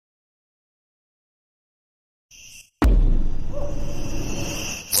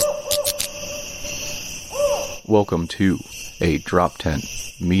Welcome to a Drop Tent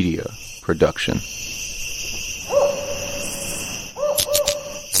Media production.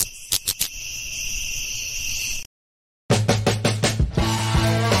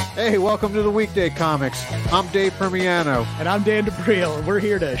 Hey, welcome to the Weekday Comics. I'm Dave Permiano. And I'm Dan DeBriel, and we're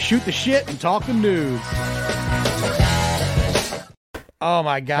here to shoot the shit and talk the news. Oh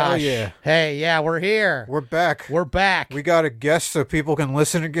my gosh. Hell yeah. Hey, yeah, we're here. We're back. We're back. We got a guest so people can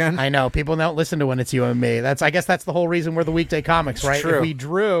listen again. I know, people don't listen to when it's you and me. I guess that's the whole reason we're the Weekday Comics, right? True. If we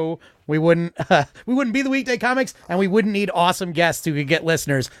drew, we wouldn't be the Weekday Comics, and we wouldn't need awesome guests who could get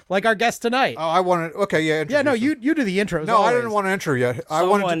listeners, like our guest tonight. Oh, I wanted... Okay, yeah. Yeah, no, you do the intros. No, always. I didn't want to intro yet.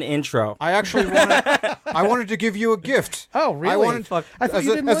 Intro. I actually wanted... I wanted to give you a gift. Oh, really? I wanted, I thought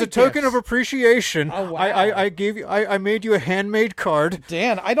you didn't as a like token gifts. of appreciation, Oh, wow. I gave you... I made you a handmade card.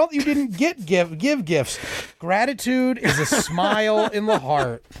 Dan, you didn't give gifts. Gratitude is a smile in the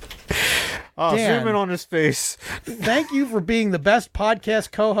heart. Oh, Dan, zoom in on his face. Thank you for being the best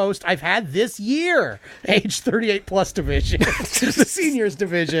podcast co-host I've had this year. Age 38 plus division. The seniors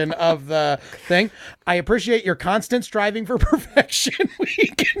division of the thing. I appreciate your constant striving for perfection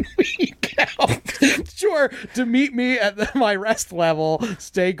week in, week out. Sure, to meet me at my rest level.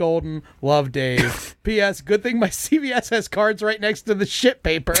 Stay golden. Love, Dave. P.S. Good thing my CVS has cards right next to the shit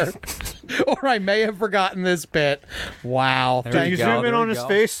paper. Or I may have forgotten this bit. Wow. Did you zoom in on his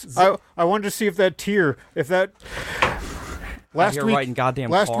face? I wanted to see if that tear, Last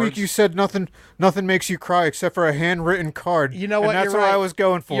week you said nothing makes you cry except for a handwritten card. You know what? And that's You're what right. I was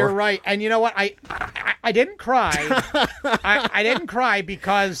going for. You're right. And you know what? I didn't cry. I didn't cry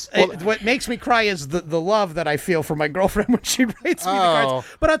because what makes me cry is the love that I feel for my girlfriend when she writes me the cards.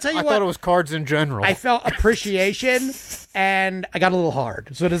 But I'll tell you I what. thought it was cards in general. I felt appreciation, and I got a little hard.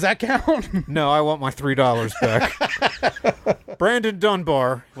 So does that count? No, I want my $3 back. Brandon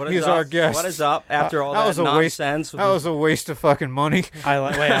Dunbar. He's our guest. What is up after all that was a nonsense? That was a waste of fucking money.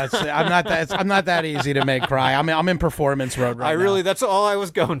 I'm not that easy to make cry. I'm in performance mode right now. That's all I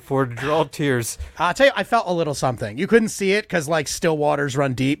was going for, to draw tears. I'll tell you, I felt a little something. You couldn't see it because still waters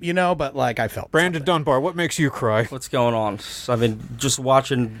run deep, but I felt Brandon something. Dunbar, what makes you cry? What's going on? I've been just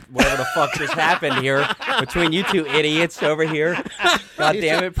watching whatever the fuck just happened here between you two idiots over here. God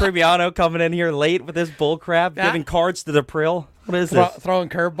damn it, Premiano coming in here late with this bull crap, giving cards to the Prill. What is this? Throwing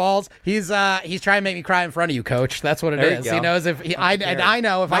curveballs. He's trying to make me cry in front of you, Coach. That's what it is. He knows I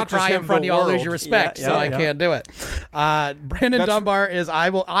know if I cry in front of you, I'll lose your respect, so I can't do it. Brandon Dunbar is.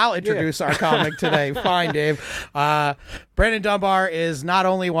 I'll introduce our comic today. Fine, Dave. Brandon Dunbar is not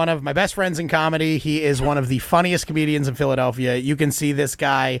only one of my best friends in comedy, he is one of the funniest comedians in Philadelphia. You can see this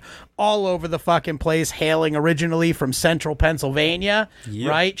guy all over the fucking place, hailing originally from central Pennsylvania,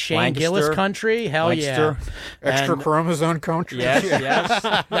 right? Shane Lancaster, Gillis country. Hell Lancaster. yeah. Extra chromosome country. Yes.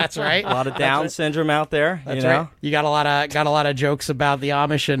 That's right. A lot of Down syndrome out there. That's right. You got a lot of jokes about the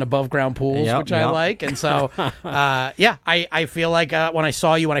Amish and above ground pools, which I like. And so, I feel like when I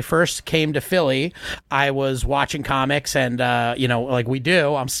saw you when I first came to Philly, I was watching comics and like we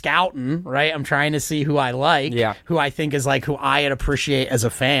do, I'm scouting, right? I'm trying to see who I like, who I think is who I'd appreciate as a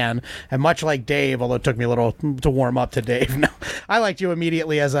fan. And much like Dave, although it took me a little to warm up to Dave, no, I liked you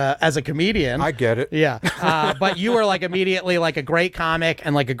immediately as a comedian. I get it. Yeah. But you were immediately a great comic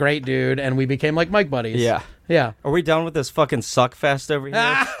and a great dude, and we became Mike buddies. Yeah. Yeah. Are we done with this fucking suck fest over here?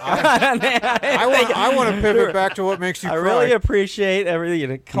 I want to pivot back to what makes you cry. I really apprate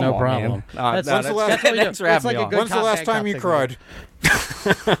everything. Come on, problem. Man. That's what we do. When's the last time you cried?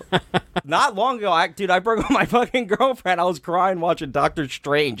 Not long ago, I broke up with my fucking girlfriend. I was crying watching Doctor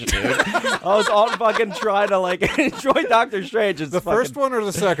Strange, dude. I was all fucking trying to enjoy Doctor Strange. The first one or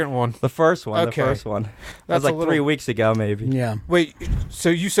the second one? The first one. Okay. The first one. That's that was 3 weeks ago, maybe. Yeah. Wait, so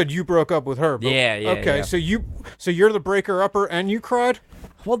you said you broke up with her? But, Yeah. Okay, yeah. so you're the breaker upper and you cried?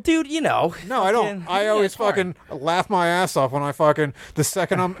 Well, dude, No, I don't. I always fucking laugh my ass off when the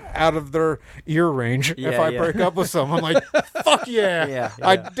second I'm out of their ear range, if I break up with someone, like, fuck yeah,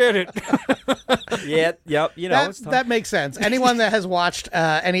 I did it. Yep. That makes sense. Anyone that has watched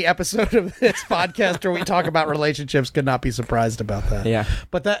any episode of this podcast where we talk about relationships could not be surprised about that. Yeah.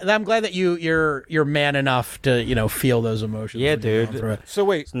 But I'm glad that you're man enough to feel those emotions. Yeah, when you're going dude. through it. So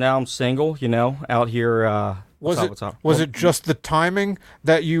wait, So now I'm single, out here. What's up? Was it just the timing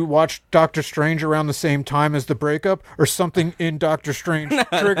that you watched Doctor Strange around the same time as the breakup, or something in Doctor Strange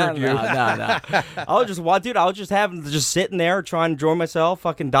triggered you? No. I was just sitting there trying to enjoy myself.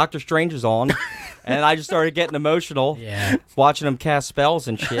 Fucking Doctor Strange is on, and I just started getting emotional. Yeah. Watching him cast spells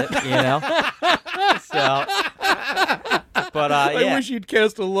and shit. So, but I wish you'd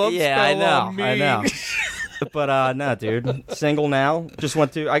cast a love spell on me. I know. But no, dude, single now.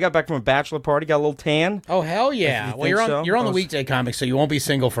 I got back from a bachelor party, got a little tan. Oh hell yeah! Well, you're on the Weekday comic, so you won't be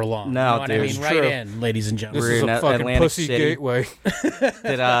single for long. No, you know what dude, I mean, right true. in, ladies and gentlemen. This is a fucking Atlantic pussy City. gateway.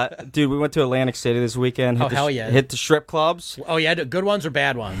 Dude, we went to Atlantic City this weekend. Oh, hell yeah. Hit the strip clubs. Oh yeah, good ones or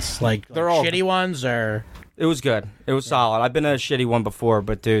bad ones? Like They're all shitty ones or. It was good. It was solid. I've been to a shitty one before,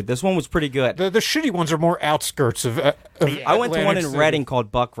 but dude, this one was pretty good. The shitty ones are more outskirts of I went to one in Atlantic Reading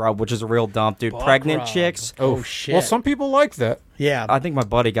called Buck Rub, which is a real dump, dude. Buck Pregnant Rub. chicks. Oh shit. Well, some people like that. Yeah. I think my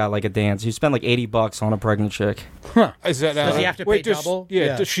buddy got like a dance. He spent like $80 on a pregnant chick. Is that Does he have to pay double?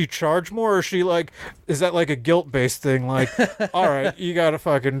 Yeah, does she charge more, or is she like? Is that like a guilt-based thing? Like, all right, you got to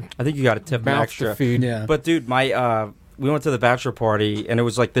fucking I think you got to tip him mouth extra. to feed. Yeah. But dude, we went to the bachelor party, and it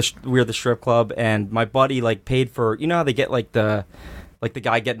was like this. We were at the strip club, and my buddy like paid for. You know how they get like the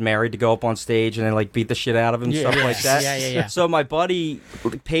guy getting married to go up on stage and then like beat the shit out of him, stuff like that. Yeah. So my buddy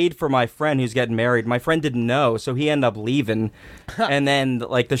paid for my friend who's getting married. My friend didn't know, so he ended up leaving. And then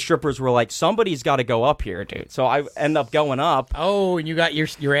like the strippers were like, somebody's got to go up here, dude. So I end up going up. Oh, and you got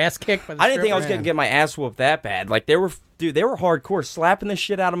your ass kicked by the I didn't think I was stripper? gonna get my ass whooped that bad. Like they were hardcore, slapping the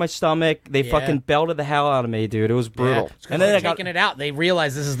shit out of my stomach. They fucking belted the hell out of me, dude. It was brutal. Yeah. And then taking it out, they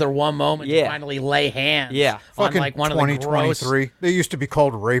realize this is their one moment to finally lay hands. Yeah. On Fucking like one of the gross. 2023. They used to be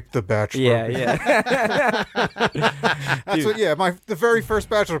called Rape the Bachelor. Yeah. That's what, the very first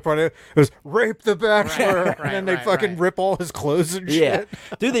bachelor party was Rape the Bachelor, and then they fucking rip all his clothes and shit.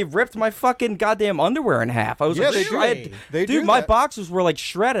 Dude, they ripped my fucking goddamn underwear in half. I was like, they do. They do dude, my that. boxers were like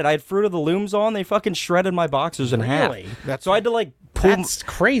shredded. I had Fruit of the Looms on. They fucking shredded my boxers in half. So I had to like pull That's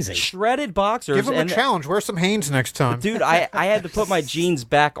crazy. shredded boxers. Give him a and challenge. Wear some Hanes next time. Dude, I had to put my jeans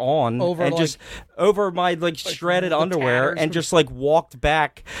back on Over, and like- just over my like shredded the underwear tatters. and just like walked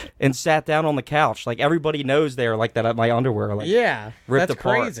back and sat down on the couch. Like everybody knows there like that my underwear like ripped that's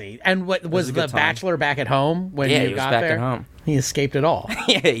apart. crazy. And what was a the good time. bachelor back at home when Yeah, you he was got back there? at home. He escaped it all.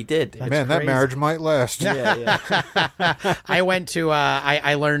 Yeah, he did. Dude. Man, that crazy. marriage might last. Yeah. I went to.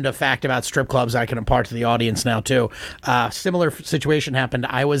 I learned a fact about strip clubs I can impart to the audience now too. Similar situation happened.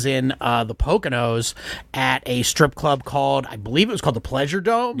 I was in the Poconos at a strip club called, I believe it was called the Pleasure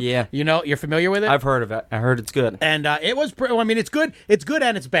Dome. Yeah. You know, you're familiar with it. I've heard of it. I heard it's good. And it was, I mean, it's good. It's good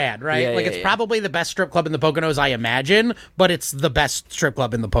and it's bad, right? Yeah, like, yeah, it's yeah. probably the best strip club in the Poconos, I imagine, but it's the best strip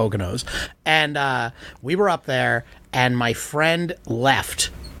club in the Poconos. And we were up there, and my friend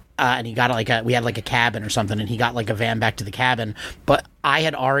left. And he got we had like a cabin or something, and he got like a van back to the cabin. But I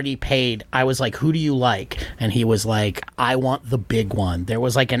had already paid. I was like, "Who do you like?" And he was like, "I want the big one." There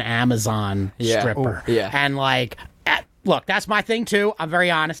was like an Amazon stripper, and like. Look, that's my thing too. I'm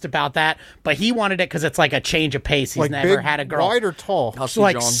very honest about that. But he wanted it because it's like a change of pace. He's Like never big, had a girl. wide or tall? So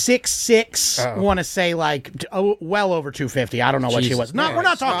like John. 6'6", want to say like well over 250. I don't know what she Jesus. was. No, Yeah, we're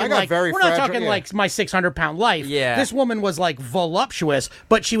not it's not- I talking got like very we're not fragile, talking yeah. like my 600-pound life. Yeah. This woman was like voluptuous,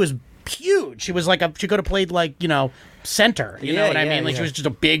 but she was huge. She was like she could have played like center. You know Yeah, what I yeah, mean? Like yeah. she was just a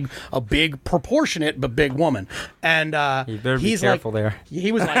big proportionate but big woman. And You better be he's careful like, there.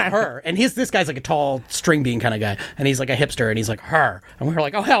 He was like her, and this guy's like a tall string bean kind of guy, and he's like a hipster, and he's like her, and we were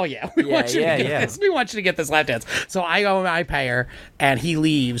like, oh hell yeah, we want you to get this. We want you to get this lap dance. So I go and I pay her, and he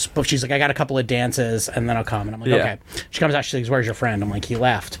leaves, but she's like, I got a couple of dances, and then I'll come, and I'm like, Yeah. okay. She comes out, she says, where's your friend? I'm like, he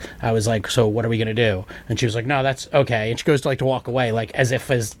left. I was like, so what are we gonna do? And she was like, no, that's okay. And she goes to to walk away, like as if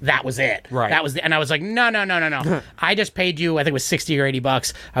that was it. Right. That was and I was like, no. I just paid you, I think it was $60 or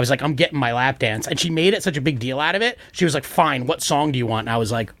 $80. I was like, I'm getting my lap dance. And she made it such a big deal out of it. She was like, fine, what song do you want? And I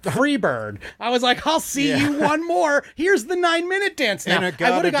was like, Freebird. I was like, I'll see you one more. Here's the 9-minute dance now. I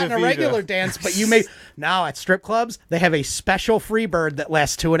would have gotten a regular dance, but you may now at strip clubs, they have a special Freebird that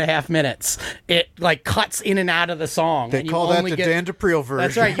lasts 2.5 minutes. It like cuts in and out of the song. They and you call that only the get, Dan DePriel version.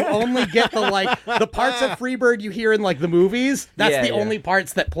 That's right. You only get the parts of Freebird you hear in like the movies. That's the only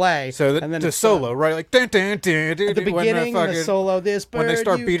parts that play. So and then the it's solo, right? Like dun, dun, dun, dun, at the beginning, the solo, this bird, when they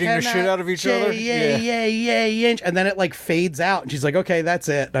start you beating the shit cannot out of each other. yeah, and then it like fades out, and she's like, "Okay, that's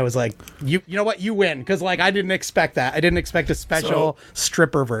it." And I was like, "You know what? You win," because like I didn't expect that. I didn't expect a special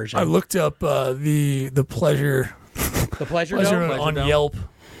stripper version. I looked up the pleasure the pleasure Dome? on Yelp.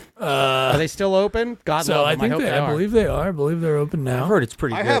 Are they still open? God So love I them. think hope I believe they are. I believe they're open now. I've heard it's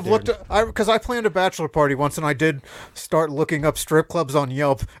pretty I good. have dude. looked because I planned a bachelor party once, and I did start looking up strip clubs on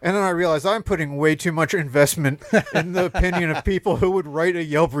Yelp, and then I realized I'm putting way too much investment in the opinion of people who would write a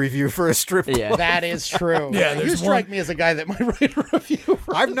Yelp review for a strip club. Yeah. That is true. Yeah, you there's strike one- me as a guy that might write a review.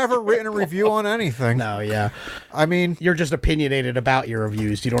 I've never written a review on anything. No, yeah. I mean, You're just opinionated about your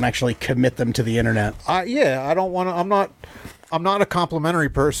reviews. You don't actually commit them to the internet. I don't want to. I'm not. I'm not a complimentary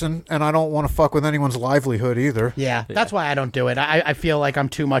person, and I don't want to fuck with anyone's livelihood either. Yeah, that's why I don't do it. I feel like I'm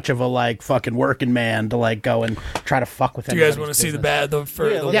too much of a like fucking working man to like go and try to fuck with. Do you guys want to see the bad?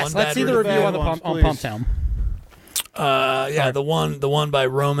 Yes, let's see the review on Pumptown. The one by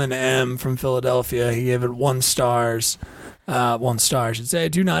Roman M from Philadelphia. He gave it 1 star. 1 star, I should say.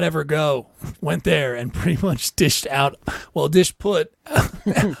 Do not ever go. Went there and pretty much dished put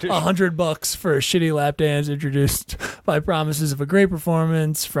 $100 for a shitty lap dance introduced by promises of a great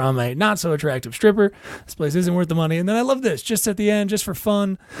performance from a not so attractive stripper. This place isn't worth the money. And then I love this. Just at the end, just for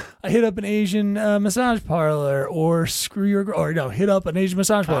fun, I hit up an Asian massage parlor or hit up an Asian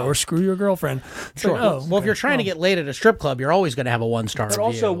massage parlor or screw your girlfriend. Sure. Well, if you're trying to get laid at a strip club, you're always going to have a 1-star But review.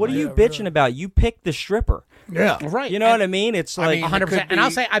 also, what are you bitching about? You picked the stripper. Yeah. Right. You know what I mean? It's like 100%. And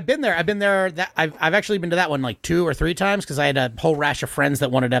I'll say I've been there. I've actually been to that one like 2 or 3 times because I had a whole rash of friends that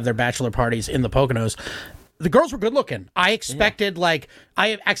wanted to have their bachelor parties in the Poconos. The girls were good looking. I expected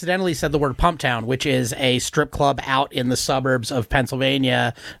I accidentally said the word Pumptown, which is a strip club out in the suburbs of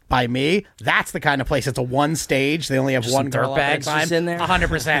Pennsylvania by me. That's the kind of place. It's a 1 stage. They only have Just 1 some girl at a dirtbags time. just in there?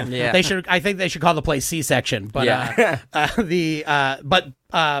 100%. Yeah. I think they should call the place C-section. But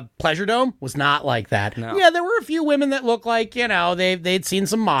Pleasure Dome was not like that. No. Yeah, there were a few women that looked like, they'd seen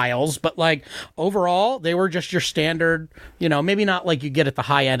some miles, but like overall, they were just your standard, maybe not like you get at the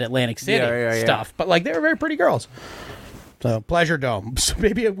high-end Atlantic City stuff, but like they were very pretty girls. So Pleasure Dome. So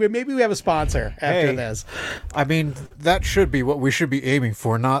maybe we have a sponsor after this. I mean, that should be what we should be aiming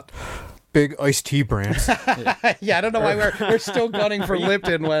for, not big iced tea brands. Yeah, I don't know why we're still gunning for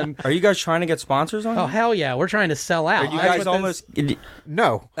Lipton when. Are you guys trying to get sponsors on? Oh hell yeah, we're trying to sell out. Are you guys almost?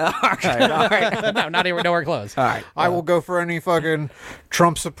 No. All right. No, not even nowhere close. All right. I will go for any fucking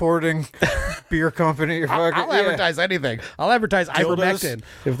Trump supporting beer company. I'll advertise anything. I'll advertise ivermectin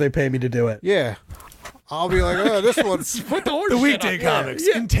if they pay me to do it. Yeah. I'll be like, oh, this one's The Weekday comics.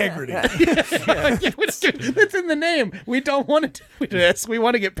 Integrity. It's in the name. We don't want to do this. We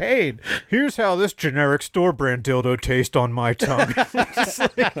want to get paid. Here's how this generic store brand dildo tastes on my tongue. Just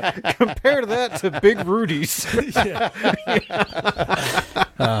like, compare that to Big Rudy's.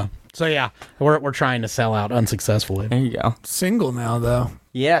 So yeah, we're trying to sell out unsuccessfully. There you go. Single now, though.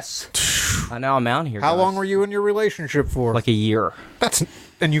 Yes. I know I'm out here. How guys. long were you in your relationship for? Like a year.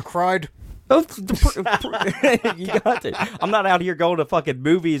 And you cried? You got it. I'm not out here going to fucking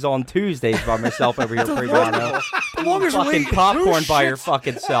movies on Tuesdays by myself over here, Privano. Fucking popcorn by your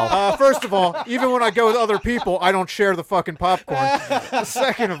fucking self. First of all, even when I go with other people, I don't share the fucking popcorn.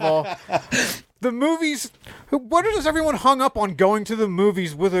 Second of all, the movies. What is everyone hung up on going to the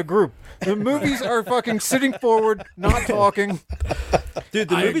movies with a group? The movies are fucking sitting forward, not talking. Dude,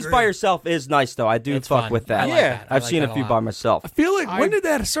 the movies agree. by yourself is nice, though. I do fuck fun. with that. I like Yeah. that. I I've like seen that a few lot. by myself. I feel like, when did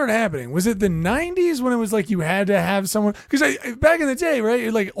that start happening? Was it the 90s when it was like you had to have someone? Because back in the day,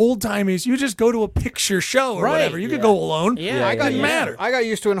 right, like old-timers, you just go to a picture show or whatever. You could go alone. Yeah, I got Didn't matter. I got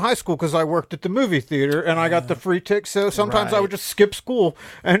used to it in high school because I worked at the movie theater and I got the free ticket. So sometimes I would just skip school,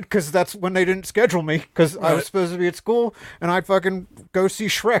 and because that's when they didn't schedule me because I was supposed to be at school, and I'd fucking go see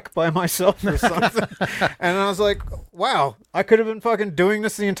Shrek by myself or something. And I was like, wow, I could have been fucking doing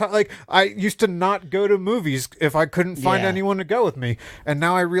this the entire. Like, I used to not go to movies if I couldn't find anyone to go with me, and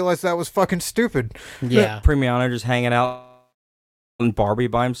now I realize that was fucking stupid. Yeah. Primiano just hanging out on Barbie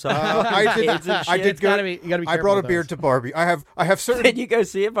by himself. I did go. You gotta be I brought a careful with beard those. to Barbie. I have certain. Did you go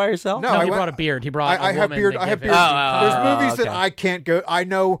see it by yourself? No, No, I he went- brought a beard. He brought. I a have woman beard. to I have give beard. him- There's movies okay. that I can't go. I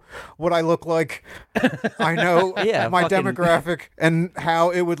know what I look like. I know Yeah, my fucking- demographic and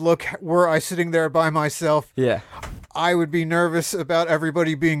how it would look were I sitting there by myself. Yeah. I would be nervous about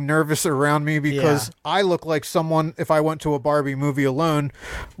everybody being nervous around me because I look like someone, if I went to a Barbie movie alone,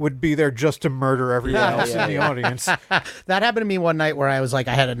 would be there just to murder everyone else in the audience. That happened to me one night where I was like,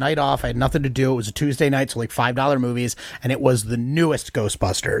 I had a night off, I had nothing to do. It was a Tuesday night, so like $5 movies, and it was the newest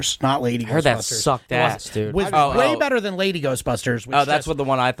Ghostbusters, not Lady Ghostbusters. I heard that sucked ass, dude. Was way better than Lady Ghostbusters. Which Oh, that's just- what the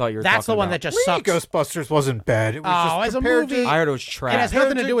one I thought you were That's the talking one about. that just Lady sucks. Ghostbusters wasn't bad. It was Oh, just as a compared movie- to. I heard it was It trash. has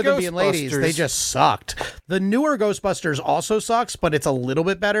nothing to do with them being ladies. Ghostbusters. They just sucked. The newer Ghostbusters also sucks, but it's a little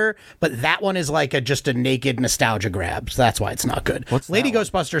bit better. But that one is like just a naked nostalgia grab. So that's why it's not good. Lady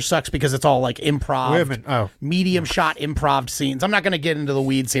Ghostbusters sucks because it's all like improv. Women. Oh. Medium shot improv scenes. I'm not going to get into the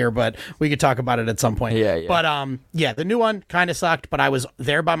weeds here, but we could talk about it at some point. Yeah, yeah. But yeah, the new one kind of sucked, but I was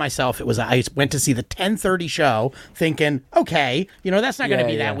there by myself. I went to see the 10:30 show thinking, okay, that's not going to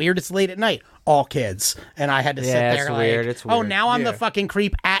be that weird. It's late at night. All kids, and I had to sit Yeah, there it's like, weird, it's oh, weird. now I'm the Yeah. fucking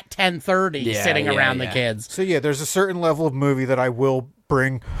creep at 10:30 Yeah, sitting yeah, around the yeah. kids. So yeah, there's a certain level of movie that I will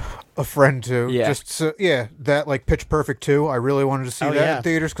bring a friend to. Yeah. Just so, that like Pitch Perfect 2. I really wanted to see that in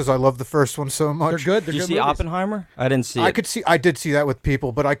theaters because I love the first one so much. They're good. They're Did you good see movies. Oppenheimer? I didn't see it. I did see that with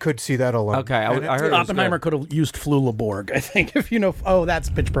people, but I could see that alone. Okay, I heard it was Oppenheimer good. could have used Flula Borg, I think, if you know. Oh, that's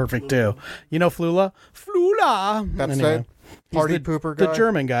Pitch Perfect too. You know Flula? Flula. That's Anyway. that party He's the, pooper guy. The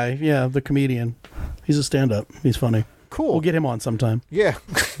German guy. Yeah, the comedian. He's a stand-up. He's funny. Cool. We'll get him on sometime. Yeah.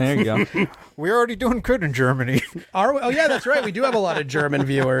 There you go. We're already doing good in Germany. Are we? Oh, yeah, that's right. We do have a lot of German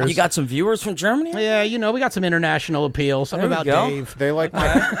viewers. You got some viewers from Germany? Yeah, you know, we got some international appeal. Something There about we go. Dave. They like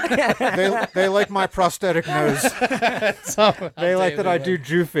my they like my prosthetic nose. They like that I do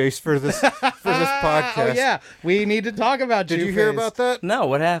JooFace for this podcast. Oh, yeah. We need to talk about Did you hear about that? No,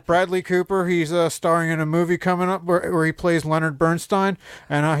 what happened? Bradley Cooper, he's starring in a movie coming up where he plays Leonard Bernstein,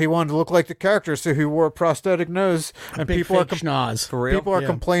 and he wanted to look like the character, so he wore a prosthetic nose, and Big people are fake schnoz. For real? people are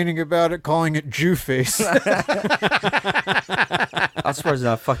complaining about it, calling it JooFace. I'm surprised it's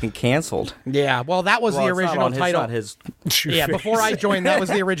not fucking canceled. Yeah, well, that was Well, the it's not original on his- title. not his. Yeah, before I joined, that was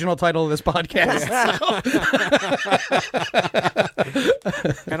the original title of this podcast.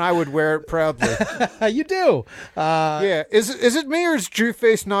 And I would wear it proudly. You do. Yeah, is it me or is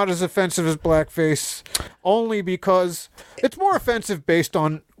JooFace not as offensive as blackface? Only because it's more offensive based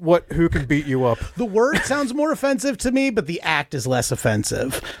on who can beat you up. The word sounds more offensive to me, but the act is less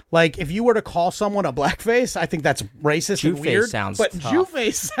offensive. Like, if you were to call someone a blackface, I think that's racist and JooFace weird. sounds but tough.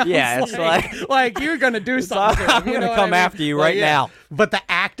 JooFace sounds Yeah, it's like you're going to do something. I'm you gonna know what come I mean? after you right now. But the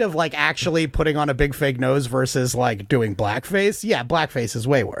act of, like, actually putting on a big fake nose versus, like, doing blackface, yeah, blackface is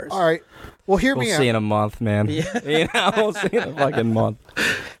way worse. All right. Well, hear We'll me see out. in a month, man. Yeah. You know, we'll see in a fucking month.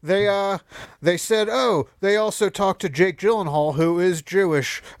 They said, they also talked to Jake Gyllenhaal, who is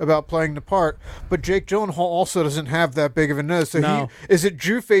Jewish, about playing the part, but Jake Gyllenhaal also doesn't have that big of a nose. So No. is it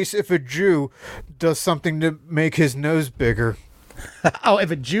JooFace if a Jew does something to make his nose bigger? Oh,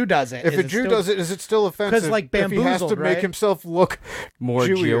 if a Jew does it. If is a it Jew still- does it, is it still offensive? 'Cause, like, if he has to Bamboozled, make right? himself look More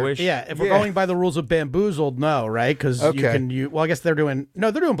Jewier. Jewish. Yeah, if we're Yeah. going by the rules of Bamboozled, no, right? Because Okay. well, I guess they're doing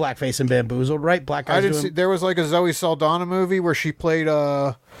blackface in Bamboozled, right? Black guys I didn't doing. see. There was like a Zoe Saldana movie where she played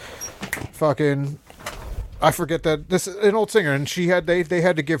fucking. I forget that this an old singer, and they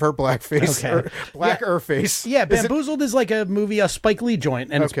had to give her blackface, Okay. or black face. Yeah, Is it- Bamboozled is like a movie, a Spike Lee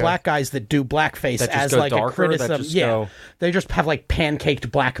joint, and it's Okay. black guys that do blackface That just as go like darker, a criticism. that just Yeah, go- they just have like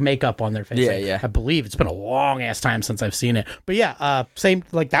pancaked black makeup on their face. Yeah, Like, yeah. I believe it's been a long ass time since I've seen it, but yeah, same.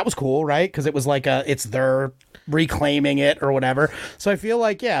 Like that was cool, right? Because it was like it's their reclaiming it or whatever. So I feel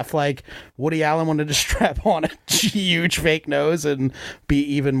like if like Woody Allen wanted to strap on a huge fake nose and be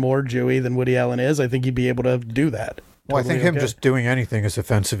even more Jewy than Woody Allen is, I think he'd be able to do that. Well, I think Totally him okay. just doing anything is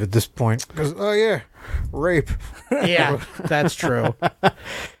offensive at this point. Because rape. Yeah, that's true.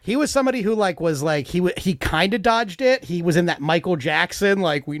 He was somebody who he kind of dodged it. He was in that Michael Jackson,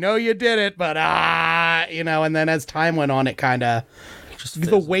 like, we know you did it, but and then as time went on, it kind of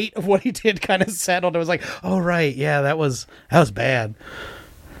the weight of what he did kind of settled. It was like, oh right, yeah, that was bad.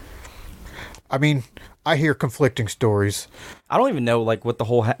 I mean, I hear conflicting stories. I don't even know like what the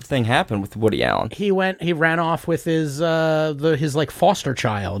whole thing happened with Woody Allen. He ran off with his like foster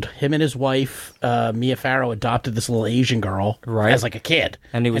child. Him and his wife, Mia Farrow, adopted this little Asian girl as like a kid,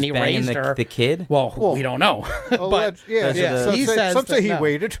 And he was banging raised her. the kid? Well, we don't know, but Yeah. Some he say, says some say that he no.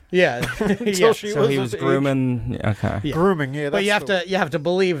 waited yeah, until she So was he was of age. grooming. Okay. Grooming. Yeah, But you have to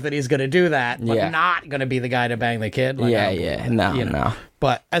believe that he's going to do that, but Yeah. not going to be the guy to bang the kid. Like, Yeah. No.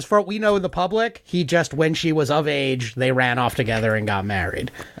 But as far we know in the public, he just when she was of age, they ran off together and got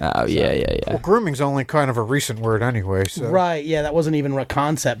married. Oh, yeah. Well, grooming's only kind of a recent word anyway. So. Right? Yeah, that wasn't even a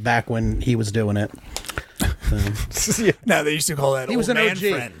concept back when he was doing it. No, they used to call that He old was an man OG.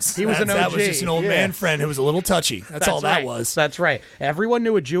 friends. He was an That OG. was just an old man friend who was a little touchy. That's all that right. was. That's right. Everyone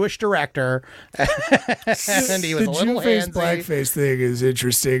knew a Jewish director, and he was The a little Jew-face, handsy. blackface thing is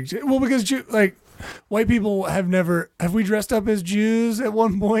interesting. Well, because white people have we dressed up as Jews at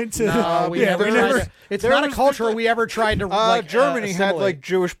one point? No, we never. It's there not a was culture the- we ever tried to. Germany had assimilate. like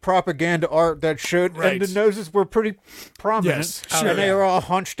Jewish propaganda art that showed, Right. and the noses were pretty prominent. Yes, and sure. they were all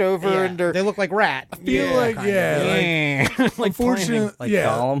hunched over, Yeah, and they're they look like rat. Feel like like unfortunately, Like yeah.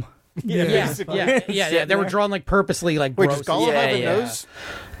 Gollum. Yeah. They were drawn like purposely, like Wait, gross. does Gollum have a Yeah. nose?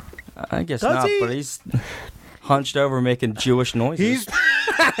 I guess Does not, he? but he's hunched over making Jewish noises. He's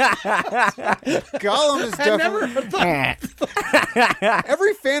Gollum is definitely.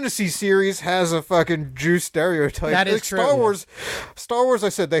 Every fantasy series has a fucking Jew stereotype. That is like true. Star Wars. I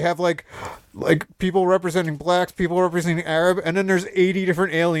said they have like people representing blacks, people representing Arab, and then there's 80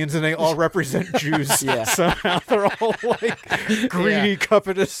 different aliens, and they all represent Jews. Yeah. Somehow they're all like greedy,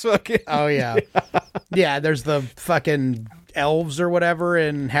 covetous fucking. Oh yeah, yeah. There's the fucking elves or whatever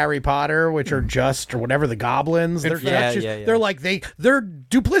in Harry Potter, which are just or whatever the goblins. They're they're like they're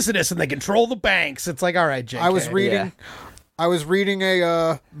duplicitous and they control the banks. It's like, all right, JK. I was reading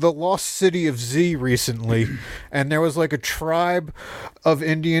the Lost City of Z recently, and there was like a tribe of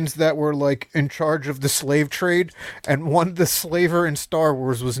Indians that were like in charge of the slave trade, and the slaver in Star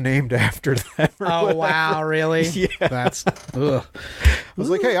Wars was named after them. Oh wow, really? Yeah. That's ugh. I was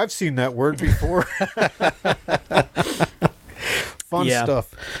like, hey, I've seen that word before. Fun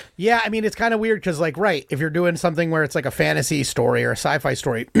stuff. Yeah, I mean, it's kind of weird because, like, right, if you're doing something where it's like a fantasy story or a sci-fi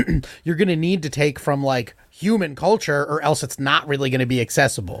story, you're going to need to take from, like, human culture or else it's not really going to be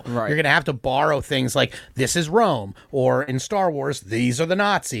accessible. Right. You're going to have to borrow things like, this is Rome, or in Star Wars, these are the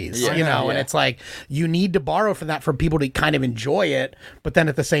Nazis, and it's like, you need to borrow from that for people to kind of enjoy it, but then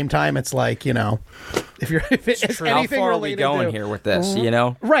at the same time, it's like, if it's anything How far are we related going to- here with this,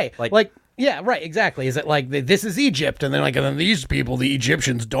 Right, Like yeah, right, exactly. Is it like, this is Egypt, and then these people, the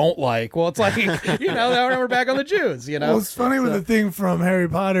Egyptians don't like? Well, it's like, now we're back on the Jews, Well, it's funny with the thing from Harry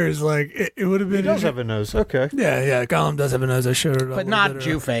Potter is like, it would have been... He does have a nose, okay. Yeah, Gollum does have a nose. I showed it. But not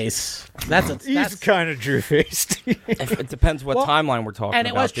JooFace. He's kind of Jew-faced. it depends what timeline we're talking and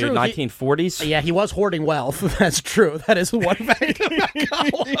it about, was dude. true. 1940s? Yeah, he was hoarding wealth. That's true. That is one fact about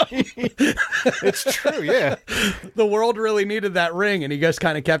Gollum. It's true, yeah. The world really needed that ring, and he just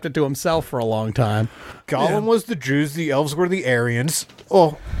kind of kept it to himself for a long time. Gollum was the Jews, the elves were the Aryans.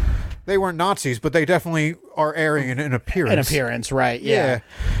 Oh, they weren't Nazis, but they definitely are Aryan in appearance. In appearance, right, yeah.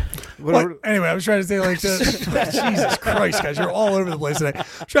 Well, anyway, I was trying to say, like, Jesus Christ, guys, you're all over the place today.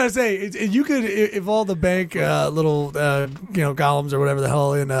 I'm trying to say, you could, if all the bank little, golems or whatever the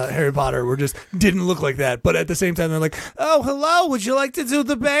hell in Harry Potter didn't look like that, but at the same time, they're like, oh, hello, would you like to do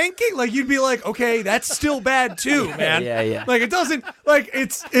the banking? Like, you'd be like, okay, that's still bad too, man. Yeah. Like, it doesn't, like,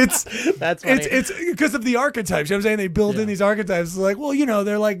 it's That's funny. it's because of the archetypes. You know what I'm saying? They build in these archetypes. It's like, well,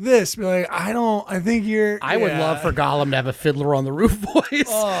 they're like this. Be like, I think you're. I would love for Gollum to have a Fiddler on the Roof voice.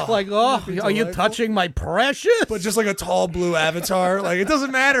 Are you delightful. touching my precious? But just like a tall blue avatar. Like, it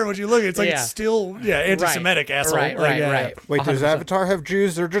doesn't matter what you look at. It's like, it's still, anti-Semitic, asshole. Right, Like, right. Wait, does Avatar have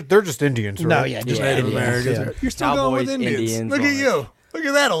Jews? They're just Indians, right? No, yeah, just Native Indians, Americans. yeah. You're still going with Cowboys, Indians. Indians, Look all at you. Look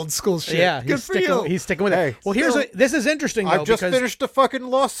at that old school shit. Yeah, Good for you. he's sticking with Hey, it. Well, this is interesting, though, I just because finished the fucking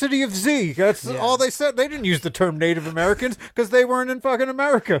Lost City of Z. That's all they said. They didn't use the term Native Americans because they weren't in fucking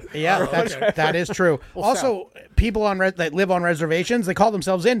America. yeah, that is true. Also, people that live on reservations, they call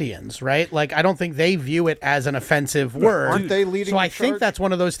themselves Indians, right? Like, I don't think they view it as an offensive word. Aren't they leading So the I think charge? that's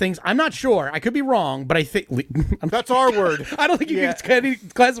one of those things. I'm not sure. I could be wrong, but I think That's our word. I don't think you can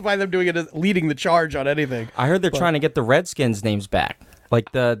classify them doing it as leading the charge on anything. I heard they're trying to get the Redskins names back.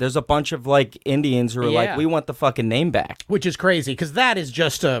 Like, there's a bunch of, like, Indians who are like, we want the fucking name back. Which is crazy, because that is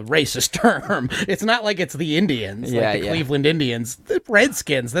just a racist term. It's not like it's the Indians, like the Cleveland Indians. The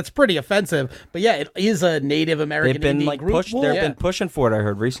Redskins, that's pretty offensive. But yeah, it is a Native American They've been, Indian like, group. been pushing for it, I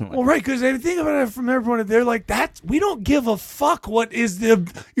heard recently. Well, right, because they think about it from everyone. They're like, we don't give a fuck what is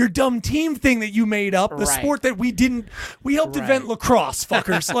your dumb team thing that you made up, the sport that we helped invent lacrosse,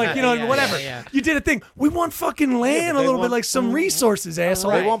 fuckers. Like, whatever. Yeah. You did a thing. We want fucking land, a little bit, like some resources,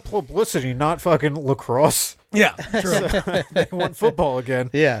 asshole. They want publicity, not fucking lacrosse. Yeah, true. They want football again.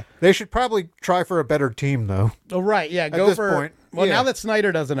 Yeah. They should probably try for a better team, though. Oh, right, yeah. At Go this for point, Well, yeah. now that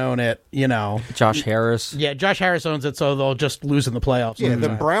Snyder doesn't own it, Josh Harris. Yeah, Josh Harris owns it, so they'll just lose in the playoffs. Yeah, the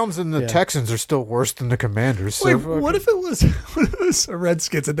Browns and the Texans are still worse than the Commanders. So Wait, what if it was a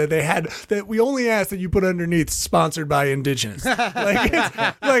Redskins and that they had that we only asked that you put underneath sponsored by Indigenous?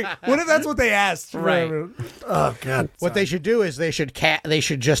 Like, what if that's what they asked? Right. Oh God. What they should do is they should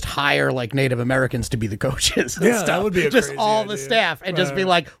just hire like Native Americans to be the coaches. And Yeah, stuff. that would be a just crazy all the idea. staff and just be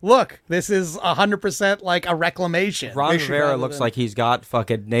like, look, this is 100% like a reclamation. Ron Rivera looks like he's got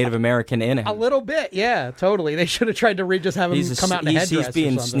fucking Native American in him. A little bit, yeah, totally. They should have tried to just have him come out in a headdress. He's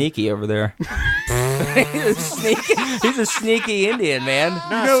being or something. sneaky over there. He's a sneaky Indian, man.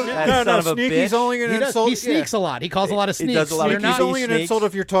 That son of a sneaky's bitch. only an He insult. sneaks a lot. He calls a lot of sneaks. does a lot of You're Sneaky's not- only an sneaks. insult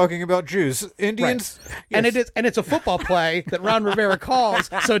if you're talking about Jews. Indians, And yes. and it's a football play that Ron Rivera calls.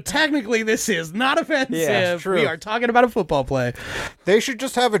 So technically, this is not offensive. Yeah, true. We are talking about a football play. They should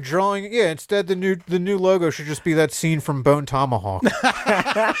just have a drawing. Yeah, instead the new logo should just be that scene from Bone Tomahawk.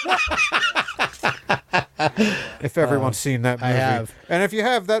 If everyone's seen that movie, I have. and if you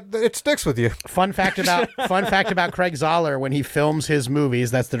have, that it sticks with you. Fun fact about Craig Zoller: when he films his movies,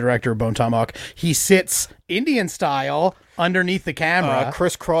 that's the director of Bone Tomahawk. He sits Indian style underneath the camera.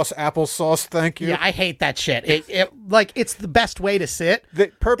 Crisscross applesauce. Thank you. Yeah, I hate that shit. like it's the best way to sit.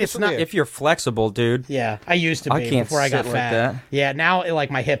 It's not- If you're flexible, dude. Yeah, I used to be I can't before I got sit like fat. that. Yeah, now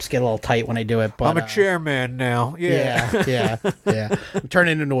like my hips get a little tight when I do it. But I'm a chairman now. Yeah. I'm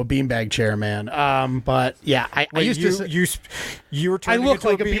turning into a beanbag chair, man. But yeah, I Wait, used to. you were I turning look into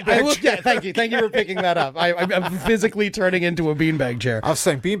like a beanbag I look. chair. Yeah, thank you for picking that up. I'm physically turning into a beanbag chair. I was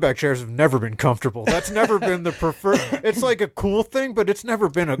saying beanbag chairs have never been comfortable. That's never been the preferred. It's like a cool thing, but it's never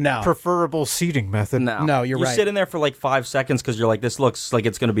been a preferable seating method. No, you're right. You sit in there for like 5 seconds because you're like, this looks like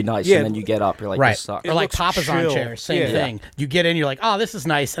it's going to be nice. Yeah. And then you get up. You're like, Right. this sucks. Or like looks Papasan chill. chairs, same Yeah. thing. You get in, you're like, oh, this is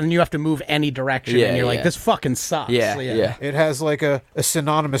nice, and then you have to move any direction, Yeah, and you're like, yeah. this fucking sucks. Yeah. It has like a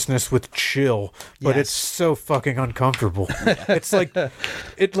synonymousness with chill, but Yes. it's so fucking uncomfortable. It's like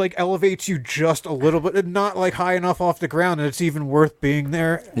it like elevates you just a little bit, not like high enough off the ground, and it's even worth being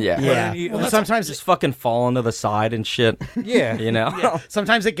there. Yeah. But Yeah. then you- Well, sometimes Just fucking fall into the side and shit. yeah. You know?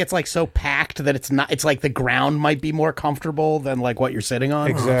 sometimes it gets like so packed that it's not. It's like the ground might be more comfortable than like what you're sitting on.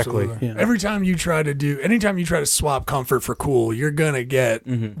 Exactly. Absolutely. Anytime you try to swap comfort for cool, you're gonna get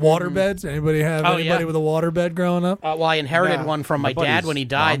water beds. Anybody have Oh, anybody yeah. with a water bed growing up? Well, I inherited Nah, one from my buddy's dad when he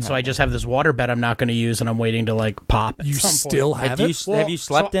died, so I just have this water bed I'm not going to use, and I'm waiting to like pop. At You some still point. have Have it? you, have you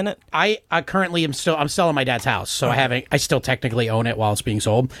slept in it? I currently I'm still in my dad's house, so I still technically own it while it's being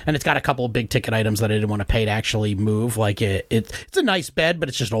sold, and it's got a couple of big ticket items that I didn't want to pay to actually move. Like it's a nice bed, but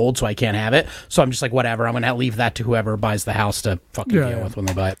it's just old, so I can't have it. So I'm just like, whatever. I'm gonna leave that to whoever buys the house to fucking deal with when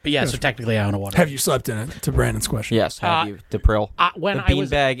they buy it. But yeah, so technically I own a water. Have you slept in it? To Brandon's question. Yes. Have you? Depril. When the I was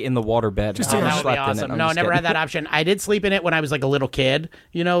beanbag in the water bed. Just Have to you that would be slept in it? awesome. I'm No, I just never had kidding. that option. I did sleep in it when I was like a little kid,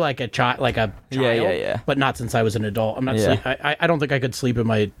 like a child, Yeah. But not since I was an adult. I'm not. Yeah. I don't think I could sleep in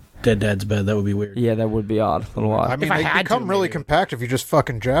my dead dad's bed. That would be weird. Yeah, that would be odd. A little odd. I mean, I they had become to, really maybe. compact if you just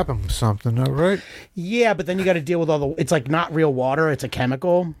fucking jab them with something, though, right? Yeah, but then you got to deal with all the. It's like not real water. It's a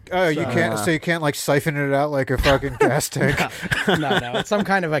chemical. Oh, you can't. So you can't like siphon it out like a fucking gas tank. No, it's some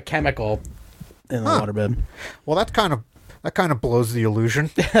kind of a chemical in the waterbed. Well, that kind of blows the illusion.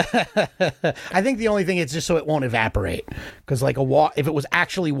 I think the only thing is just so it won't evaporate, because like if it was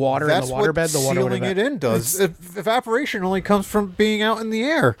actually water That's in the waterbed, what the water would sealing it in does. Evaporation only comes from being out in the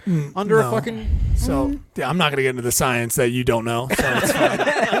air under a no. fucking. So yeah, I'm not gonna get into the science that you don't know. So it's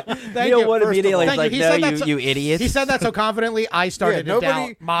fine. Thank You know what? First of Immediately, all. it's like, He no, said that so- you idiots. He said that so confidently, I started Yeah, to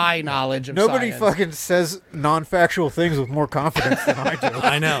doubt my knowledge of Nobody science. fucking says non-factual things with more confidence than I do.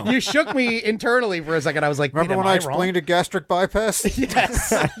 I know. You shook me internally for a second. I was like, Remember wait, when am I wrong? explained a gastric bypass?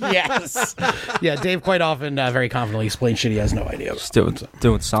 Yes, yes. Yeah, Dave quite often very confidently explains shit he has no idea about.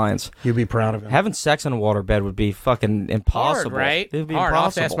 Doing science. You'd be proud of him. Having sex in a waterbed would be fucking impossible. Hard, right? It would be Hard. I'll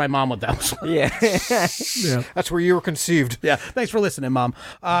have to impossible. ask my mom what that was. Yeah. Yeah. That's where you were conceived. Yeah, thanks for listening, Mom.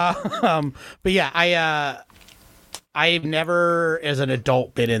 But yeah, I've never, as an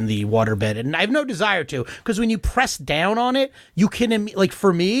adult, been in the waterbed, and I have no desire to, because when you press down on it, you can, like,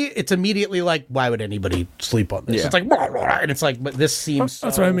 for me, it's immediately like, why would anybody sleep on this? Yeah. It's like, blah, blah, blah, and it's like, but this seems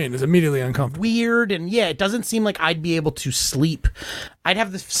That's so what I mean. It's immediately uncomfortable. weird, and yeah, it doesn't seem like I'd be able to sleep. I'd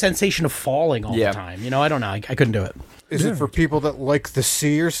have the sensation of falling all Yeah. the time. I don't know. I couldn't do it. Is it for people that like the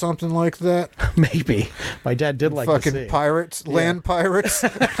sea or something like that? Maybe. My dad did like Fucking to see. pirates, land pirates,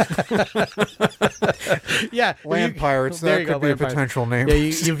 Yeah. land pirates. There That you go, could be a land pirates. potential name. Yeah,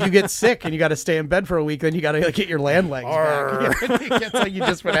 if you get sick and you got to stay in bed for a week, then you got to like, get your land legs back. It gets like you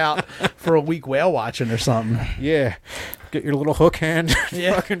just been out for a week whale watching or something. Yeah. Get your little hook hand,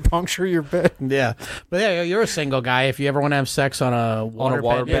 Yeah. fucking puncture your bed. Yeah, but yeah, you're a single guy. If you ever want to have sex on a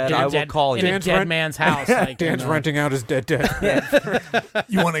waterbed, I will call you. in a Dan's dead rent- man's house. Like, Dan's renting out his dead dad.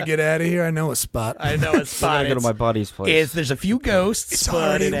 You want to get out of here? I know a spot. I know it's I'm fine. gonna go to my buddy's place. There's a few ghosts. It's but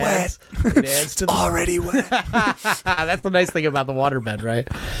already it adds, it adds to the. Already wet. That's the nice thing about the waterbed, right?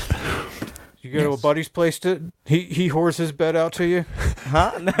 You go to a buddy's place to he whores his bed out to you.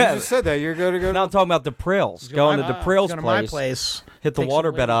 Huh? No. You just said that you're going to go. Now I'm talking about the Prills. Going to the Prills Go to my place. place. Hit the Take some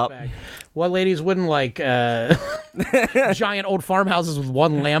waterbed ladies up. back. What ladies wouldn't like giant old farmhouses with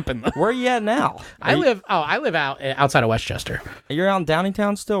one lamp in them? Where are you at now? I live out outside of Westchester. You're out in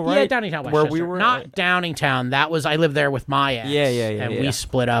Downingtown still, right? Yeah, Downingtown, Westchester. Where we were. Not Downingtown. I lived there with my ex. Yeah, And yeah. we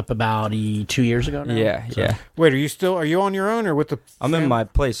split up about 2 years ago now. Yeah, yeah. Wait, are you on your own or with the? I'm in my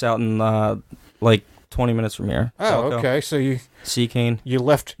place out in like 20 minutes from here. Oh, Delco. okay. So Sea Cane. you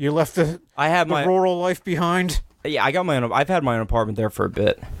left the I have my rural life behind. Yeah, I got my own. I've had my own apartment there for a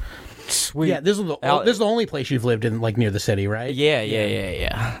bit. Sweet. Yeah, this is the only place you've lived in, like, near the city, right?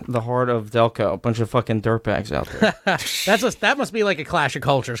 Yeah. The heart of Delco. A bunch of fucking dirtbags out there. That must be like a clash of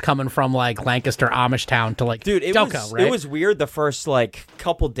cultures coming from like Lancaster, Amish town to like Dude, Delco, right? It was weird the first like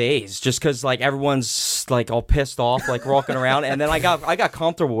couple days, just because like everyone's like all pissed off, like walking around, and then I got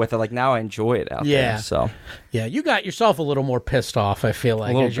comfortable with it. Like now I enjoy it out there. So yeah, you got yourself a little more pissed off. I feel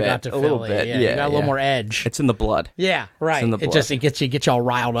like as you got to Philly, little bit. you got a little more edge. It's in the blood. Yeah, right. It's in the blood. It gets you all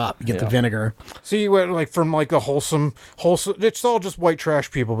riled up. You get the vinegar. So you went like from like the wholesome. It's all just white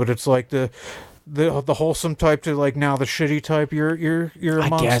trash people, but it's like the wholesome type to like now the shitty type. You're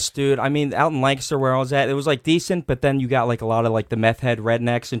amongst. I guess, dude. I mean, out in Lancaster where I was at, it was like decent, but then you got like a lot of like the meth head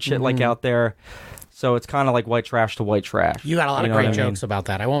rednecks and shit like out there. So it's kind of like white trash to white trash. You got a lot of great jokes about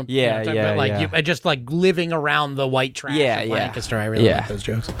that. I won't. I just like living around the white trash of Lancaster. I really like those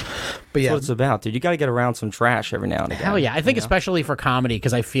jokes. But That's what it's about, dude. You got to get around some trash every now and again. Hell yeah. I think especially for comedy,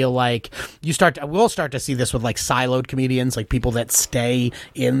 because I feel like we'll start to see this with like siloed comedians, like people that stay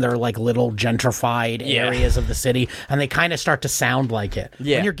in their like little gentrified areas of the city, and they kind of start to sound like it.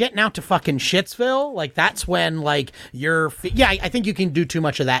 Yeah. When you're getting out to fucking Shitsville, like that's when like I think you can do too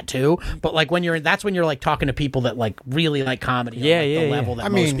much of that too, but like that's when you're like talking to people that like really like comedy on the level that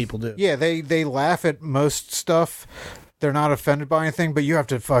most people do. Yeah, they laugh at most stuff. They're not offended by anything, but you have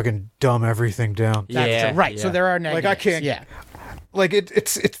to fucking dumb everything down. That's true. Right. So there are negatives. Like I can't. Yeah. Like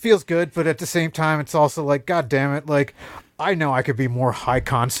it feels good, but at the same time, it's also like, God damn it, like. I know I could be more high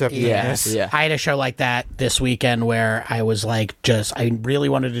concept than this. Yeah. I had a show like that this weekend where I was like, I really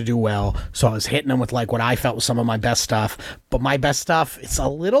wanted to do well. So I was hitting them with like what I felt was some of my best stuff. But my best stuff, it's a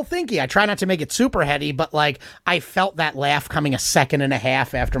little thinky. I try not to make it super heady, but like I felt that laugh coming a second and a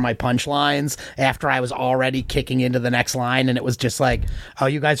half after my punchlines, after I was already kicking into the next line. And it was just like, oh,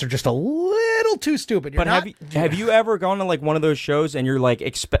 you guys are just a little too stupid. But have you ever gone to like one of those shows and you're like,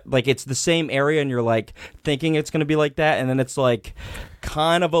 like it's the same area and you're like thinking it's going to be like that, and then it's like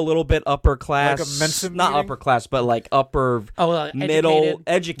kind of a little bit upper class, like a Mensa not meeting? upper class, but like upper middle,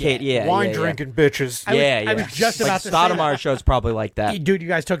 educate, wine drinking bitches. I was just about to say Stoudemire show's probably like that. Dude, you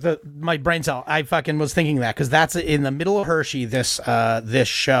guys took my brain cell. I fucking was thinking that because that's in the middle of Hershey. This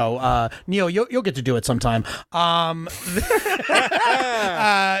show, Neil, you'll get to do it sometime.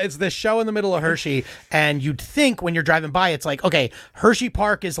 It's this show in the middle of Hershey, and you'd think when you're driving by, it's like, okay, Hershey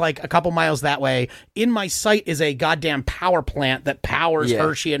Park is like a couple miles that way. In my sight is a goddamn power plant that powers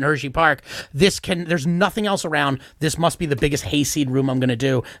Hershey and Hershey Park. There's nothing else around. This must be the biggest hayseed room I'm going to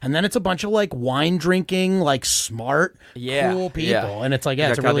do. And then it's a bunch of like wine drinking, like smart, cool people. And it's like,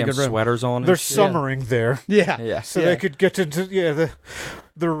 it's a really good room. Sweaters on. They're summering there. Yeah. So they could get into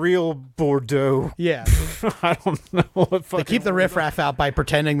the real Bordeaux. Yeah. I don't know what fucking. They keep the riffraff out by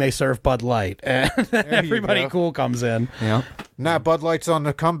pretending they serve Bud Light. And then everybody cool comes in. Yeah. Nah, Bud Light's on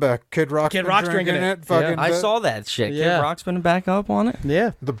the comeback. Kid Rock's drinking it. Fucking I saw that shit. Kid Rock's been back up on it.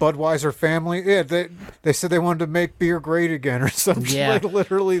 Yeah. The Budweiser family. Yeah, they said they wanted to make beer great again or something. Yeah. Like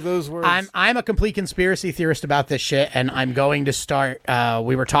literally those words. I'm a complete conspiracy theorist about this shit, and I'm going to start.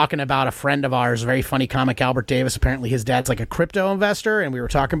 We were talking about a friend of ours, very funny comic, Albert Davis. Apparently his dad's like a crypto investor, and we were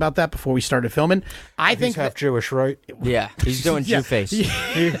talking about that before we started filming. I think he's half Jewish, right? Yeah, he's doing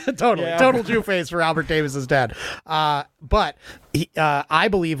JooFace. Total JooFace for Albert Davis's dad. But I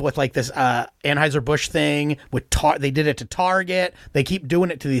believe with like this Anheuser-Busch thing with they did it to Target. They keep doing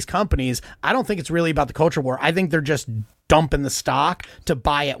it to these companies. I don't think it's really about the culture war. I think they're just dumping the stock to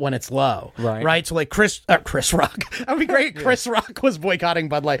buy it when it's low. Right. So like Chris Rock. That would be great. Chris Rock was boycotting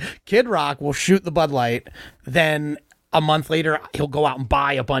Bud Light. Kid Rock will shoot the Bud Light, then a month later, he'll go out and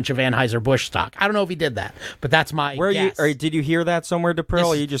buy a bunch of Anheuser-Busch stock. I don't know if he did that, but that's my guess. Did you hear that somewhere, DePrill?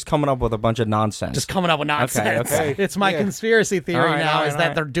 Or are you just coming up with a bunch of nonsense? Just coming up with nonsense. Okay. It's my conspiracy theory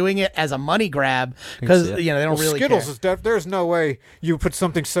that they're doing it as a money grab because they don't really Skittles care. there's no way you put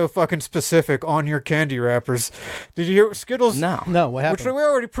something so fucking specific on your candy wrappers. Did you hear Skittles? No, what happened? Which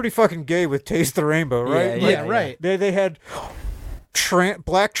we're already pretty fucking gay with Taste the Rainbow, right? Yeah, right. They had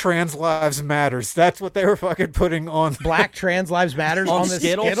Black Trans Lives Matters. That's what they were fucking putting on. Black Trans Lives Matters on the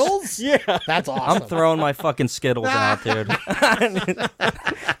Skittles? Yeah. That's awesome. I'm throwing my fucking Skittles out, dude.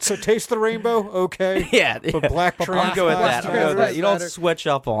 So Taste the Rainbow, okay. Yeah. But Black Trans I'll go with Lives that. Matters. You don't switch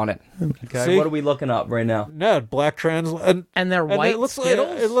up on it. Okay. See? What are we looking up right now? No, Black Trans and they're white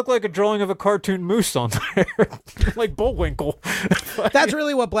Skittles? It looked like a drawing of a cartoon moose on there. Like Bullwinkle. That's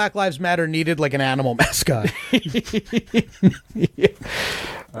really what Black Lives Matter needed, like an animal mascot.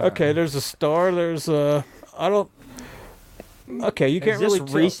 Okay, there's a star. There's a. I don't. Okay, you can't Is this really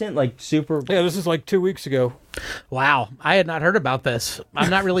tell. recent? Like super. Yeah, this is like 2 weeks ago. Wow, I had not heard about this. I'm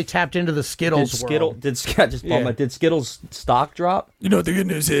not really tapped into the Skittles world. Did Skittles stock drop? You know what the good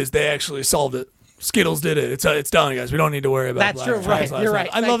news is? They actually solved it. Skittles did it. It's done, guys. We don't need to worry about That's Black true, Friday. right. You're right.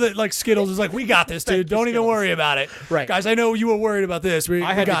 I love that. Like Skittles is like, we got this, dude. Don't even worry about it. Right. Guys, I know you were worried about this.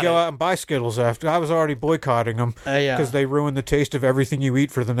 I had to go out and buy Skittles after. I was already boycotting them Yeah. because they ruin the taste of everything you eat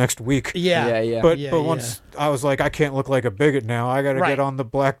for the next week. Yeah. But Yeah, once I was like, I can't look like a bigot now. I got to Right. get on the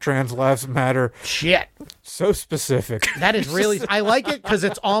Black Trans Lives Matter. Shit. So specific. That is really. I like it because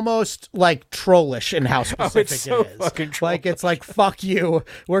it's almost like trollish in how specific it's so it is. fucking Like it's like fuck you.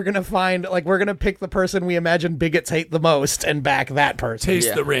 We're gonna pick the person we imagine bigots hate the most and back that person.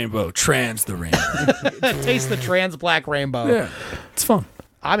 Taste the rainbow. Trans the rainbow. Taste the trans black rainbow. Yeah. It's fun.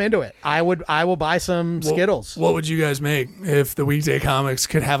 I'm into it. I will buy some Skittles. What would you guys make if the Weekday Comics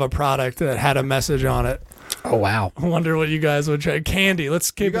could have a product that had a message on it? Oh wow. I wonder what you guys would try. Candy. Let's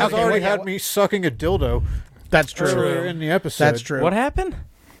You keep guys it. already had me sucking a dildo That's true. earlier in the episode. That's true. What happened?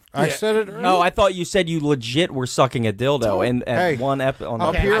 I Yeah. said it earlier. No, I thought you said you legit were sucking a dildo and Hey, one on Up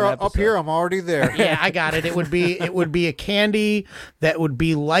the here, episode. up here, I'm already there. Yeah, I got it. It would be a candy that would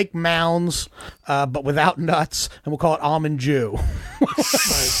be like Mounds, but without nuts, and we'll call it Almond Jew.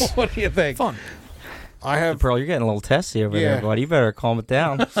 What do you think? Fun. I have Pearl, you're getting a little testy over Yeah. there, buddy. You better calm it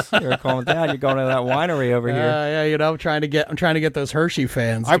down. You're going to that winery over here. Yeah, I'm trying to get those Hershey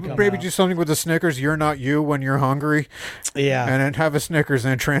fans. I to would come maybe out. do something with the Snickers. You're not you when you're hungry, Yeah, and then have a Snickers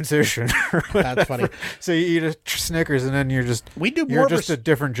and transition. that's funny. So you eat a Snickers, and then you're just We do more you're of just a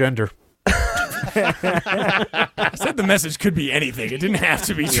different gender. I said the message could be anything. It didn't have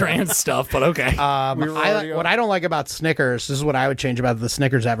to be trans stuff, but okay. What I don't like about Snickers, this is what I would change about the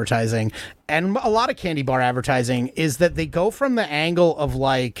Snickers advertising, and a lot of candy bar advertising, is that they go from the angle of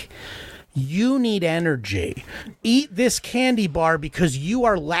like, you need energy. Eat this candy bar because you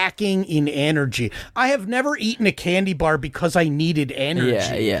are lacking in energy. I have never eaten a candy bar because I needed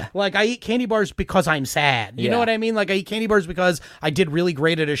energy. Yeah. Like, I eat candy bars because I'm sad. You know Yeah. what I mean? Like, I eat candy bars because I did really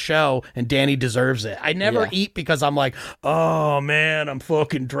great at a show and Danny deserves it. I never Yeah. eat because I'm like, oh man, I'm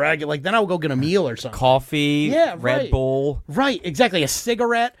fucking dragging. Like, then I'll go get a meal or something. Coffee, Yeah, Red right. Bull. Right, exactly. A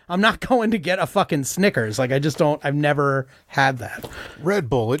cigarette. I'm not going to get a fucking Snickers. Like, I just don't. I've never had that. Red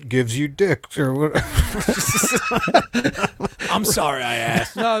Bull, it gives you dicks or what? I'm sorry I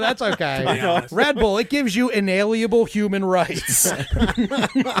asked. No, that's okay. be honest. Red Bull, it gives you inalienable human rights.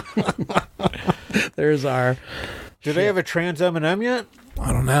 There's our. Do they have a trans M&M yet?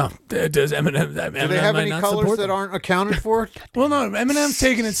 I don't know. Does Eminem? Do they have any colors that aren't accounted for? Well, no. Eminem's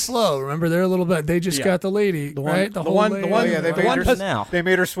taking it slow. Remember, they're a little bit. They just got the lady, right? the one- lady. one- Yeah, they the made one her does- now. They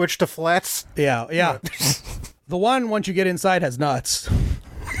made her switch to flats. Yeah. The one, once you get inside, has nuts.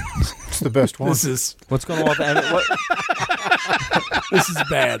 It's the best one. This is What's going on with what? this is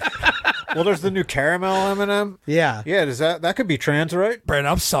bad. Well, there's the new caramel M&M. Yeah. Yeah, does that could be trans, right?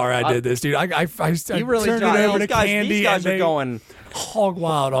 Brandon, I'm sorry I did this, dude. I You really turned tried. it over to These guys, candy these guys and are they going. hog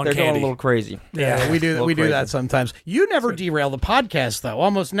wild on They're candy. going a little crazy. Yeah, we do little we do crazy. that sometimes. You never derail the podcast though,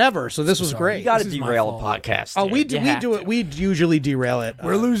 almost never. So this was great. You got to This is my derail a fault. podcast. Oh, dude. we You do we have do to. it. We usually derail it.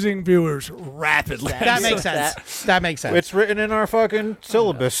 We're losing viewers rapidly. That makes sense. That makes sense. It's written in our fucking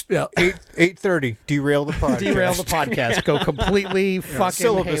syllabus. Yeah. 8:30. Derail the podcast. Derail the podcast. Go completely fucking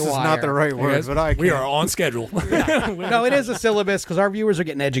Syllabus is haywire. not the right word, Guys, but I we can't. are on schedule. No, it is a syllabus because our viewers are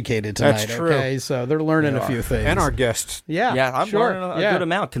getting educated tonight. That's true. Okay, so they're learning a few things. And our guests. yeah, Yeah, I'm sure. learning a yeah. good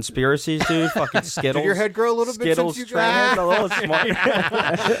amount. Conspiracies, dude. Fucking Skittles. Did your head grow a little bit Skittles, since you got trans, a little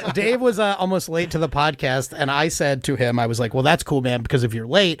smart. Dave was almost late to the podcast, and I said to him, I was like, well, that's cool, man, because if you're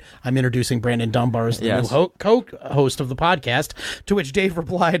late, I'm introducing Brandon Dunbar as the Yes. new co-host of the podcast, to which Dave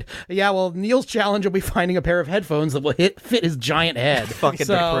replied, yeah, well, Neil's challenge will be finding a pair of headphones that will fit his giant head. Fucking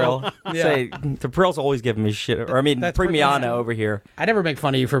So, DePrill. yeah. Say, DePrill's always giving me shit. Or I mean, That's pretty Premiano nice. over here. I never make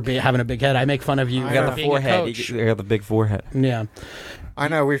fun of you for having a big head. I make fun of you You for got the being a forehead. coach. You got the big forehead. Yeah. I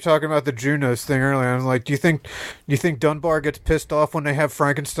know we were talking about the Junos thing earlier. I'm like, do you think Dunbar gets pissed off when they have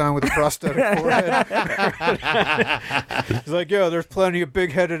Frankenstein with a prosthetic forehead? He's like, yo, there's plenty of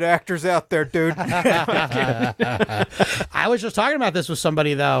big-headed actors out there, dude. I was just talking about this with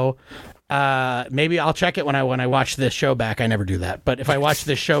somebody though. Maybe I'll check it when I watch this show back. I never do that, but if I watch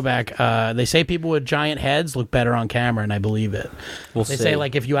this show back, they say people with giant heads look better on camera, and I believe it. We'll They see. say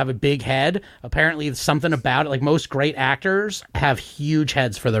like if you have a big head, apparently it's something about it. Like most great actors have huge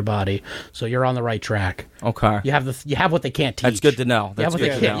heads for their body, so you're on the right track. Okay. You have what they can't teach. That's good to know. You have That's what they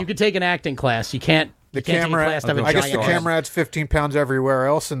good to can't. know. You could take an acting class. You can't The can't take a camera, class to have a I guess the giant camera adds 15 pounds everywhere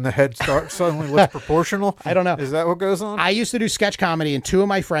else, and the head suddenly looks proportional. I don't know. Is that what goes on? I used to do sketch comedy, and two of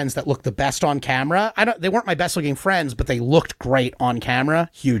my friends that looked the best on camera. They weren't my best looking friends, but they looked great on camera.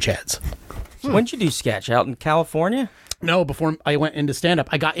 Huge heads. When'd you do sketch? Out in California? No, before I went into stand-up.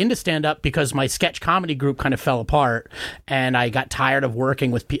 I got into stand-up because my sketch comedy group kind of fell apart, and I got tired of working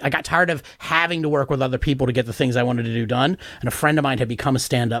with people. I got tired of having to work with other people to get the things I wanted to do done, and a friend of mine had become a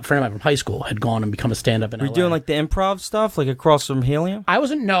stand-up. A friend of mine from high school had gone and become a stand-up in Were you LA. doing like the improv stuff, like across from Helium? I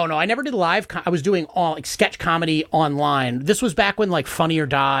wasn't. No, I never did live. I was doing all like sketch comedy online. This was back when like Funny or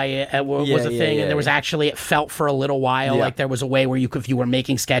Die was a thing, and there was actually it felt for a little while like there was a way where you could, if you were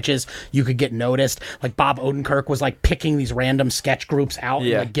making sketches, you could get noticed. Like Bob Odenkirk was like picking these random sketch groups out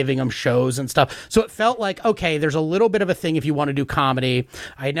and like giving them shows and stuff. So it felt like okay, there's a little bit of a thing if you want to do comedy.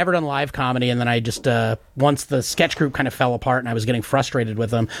 I had never done live comedy, and then I just once the sketch group kind of fell apart and I was getting frustrated with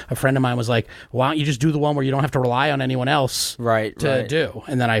them, a friend of mine was like, "Why don't you just do the one where you don't have to rely on anyone else?" To do,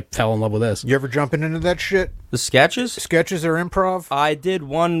 and then I fell in love with this. You ever jumping into that shit? The sketches? Sketches or improv? I did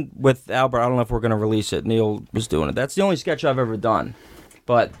one with Albert. I don't know if we're going to release it. Neil was doing it. That's the only sketch I've ever done.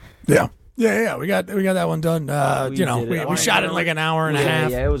 But Yeah. We got that one done. We shot it in like an hour and a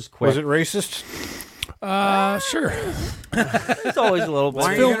half. Yeah, it was quick. Was it racist? Sure. It's always a little bit.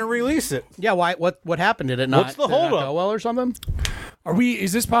 Why are you going to release it? Yeah, why? What happened? Did it not? What's the did it not holdup? go well or something?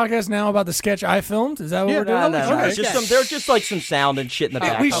 Is this podcast now about the sketch I filmed? Is that what we're doing? No. Okay. It's just there's just like some sound and shit in the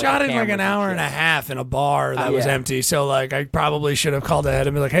back. We shot it in like an hour and a half in a bar that was empty. So like I probably should have called ahead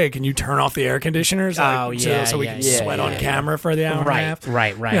and be like, "Hey, can you turn off the air conditioners? So we can sweat on camera for the hour and a half."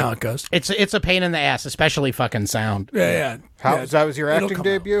 Right. You know how it goes. It's a pain in the ass, especially fucking sound. Yeah. That was your acting come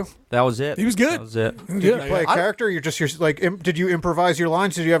debut? That was it. He was good. That was it. Did you play a character? Did you improvise your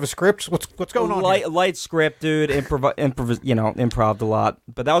lines? Did you have a script? What's going on? Light script, dude. Improved a lot.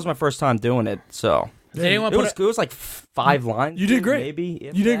 But that was my first time doing it, so Did anyone it was like 5 lines. You did great.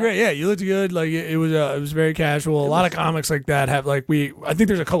 Maybe you did great. Yeah, you looked good. Like it was very casual. A lot of comics like that have I think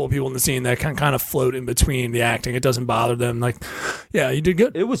there's a couple of people in the scene that can kind of float in between the acting. It doesn't bother them. Like, yeah, you did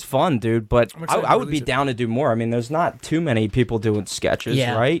good. It was fun, dude. But I would be release it. down to do more. I mean, there's not too many people doing sketches,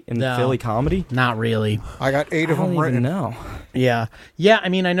 right? In No. Philly comedy. Not really. I got 8 of I them don't even written. know. Yeah. I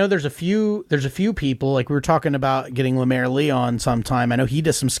mean, I know there's a few people. Like we were talking about getting Lemaire Lee on sometime. I know he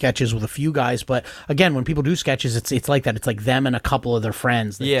does some sketches with a few guys, but again, when people do sketches, it's like that. It's like them and a couple of their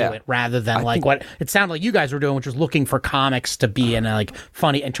friends that do it, rather than what it sounded like you guys were doing, which was looking for comics to be in like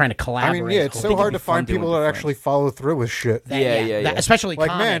funny and trying to I collaborate. mean, it's so hard to find people that actually follow through with shit. Especially Like,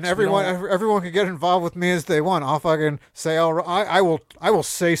 comics. man, everyone can get involved with me as they want. I'll fucking say, I will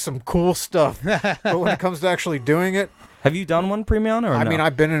say some cool stuff. But when it comes to actually doing it, Have you done one, Premion, or I no? mean,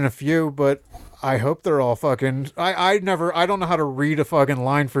 I've been in a few, but I hope they're all fucking. I don't know how to read a fucking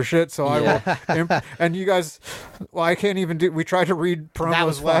line for shit, so I will. And you guys, I can't even do. We tried to read That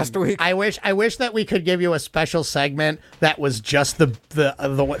was promos fun. last week. I wish that we could give you a special segment that was just the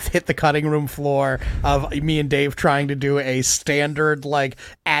what hit the cutting room floor of me and Dave trying to do a standard like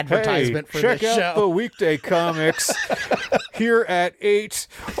advertisement for check this out show. the Weekday comics here at 8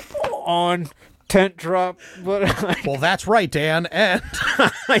 on Tent Drop. But Well, that's right, Dan. And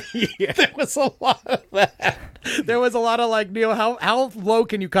there was a lot of that. There was a lot of like, Neil, how low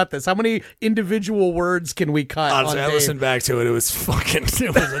can you cut this? How many individual words can we cut? Honestly, on I Dave? listened back to it. It was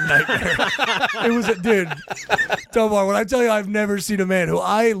a nightmare. It was dude. Dunbar, when I tell you I've never seen a man who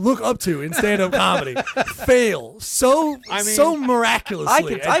I look up to in stand-up comedy fail so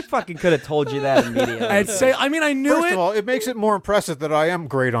miraculously. I fucking could have told you that immediately. I knew first it. of all, it makes it more impressive that I am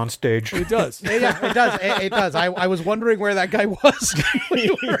great on stage. It does. Yeah, it does. It does. I was wondering where that guy was. when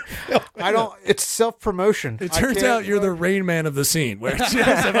you were filming. I don't. It's self-promotion. It turns out you're the Rain Man of the scene. Where it's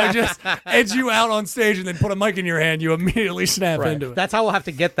just, if I just edge you out on stage and then put a mic in your hand, you immediately snap into it. That's how we'll have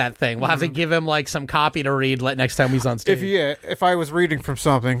to get that thing. We'll have to give him like some copy to read next time he's on stage. If I was reading from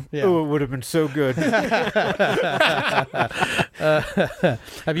something, it would have been so good.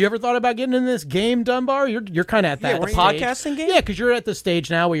 Have you ever thought about getting in this game, Dunbar? You're kind of at that the stage. podcasting game? Yeah, because you're at the stage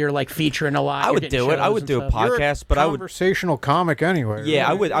now where you're like featuring a lot. I would do it. I would do a podcast, but I would. Conversational comic anyway. Yeah,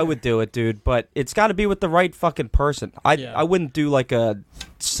 I would do it, dude. But it's got to be with the right fucking person. I wouldn't do like a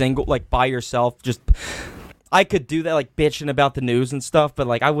single, like by yourself. Just I could do that, like bitching about the news and stuff. But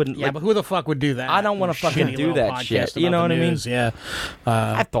like I wouldn't. Yeah, like, but who the fuck would do that? I don't want to fucking Shitty do little that podcast shit. You about know the what I mean? news, Yeah.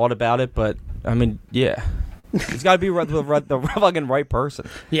 I thought about it, but I mean, yeah. He's got to be the fucking right person.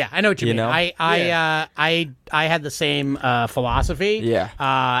 Yeah, I know what you mean. know? I had the same philosophy. Yeah.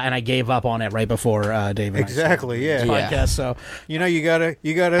 And I gave up on it right before Dave and Exactly, I started yeah. the podcast. So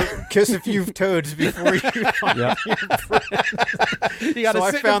You gotta kiss a few toads before you. Yeah. you got to So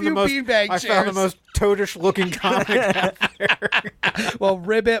I sit found in the a few most. beanbag I chairs. found the most toadish looking comic out there. Well,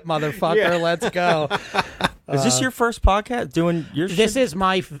 ribbit, motherfucker. Yeah. Let's go. Is this your first podcast doing your shit? This is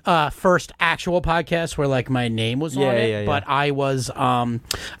my first actual podcast where like my name was on it, yeah. but I was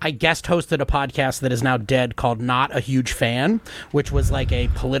I guest hosted a podcast that is now dead called Not a Huge Fan, which was like a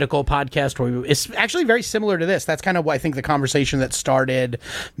political podcast where it's actually very similar to this. That's kind of what I think the conversation that started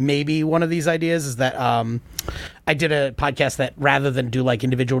maybe one of these ideas is that I did a podcast that rather than do like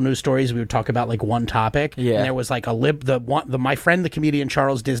individual news stories, we would talk about like one topic. Yeah. And there was like my friend, the comedian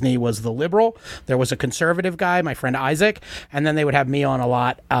Charles Disney, was the liberal. There was a conservative guy, my friend Isaac, and then they would have me on a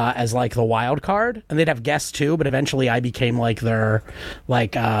lot as like the wild card, and they'd have guests too. But eventually, I became like their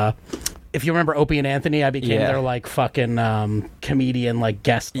like. If you remember Opie and Anthony, I became their like fucking comedian like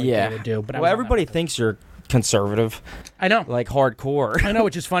guest. Like they would do. But well, everybody thinks you're conservative, I know. like hardcore. I know,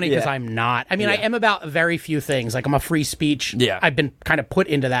 which is funny because Yeah. I'm not. I mean, I am about very few things. Like, I'm a free speech. Yeah. I've been kind of put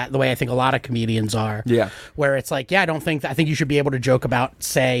into that the way I think a lot of comedians are. Yeah. Where it's like, I think you should be able to joke about,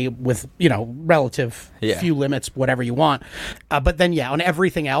 say, with, relative few limits, whatever you want. But then, on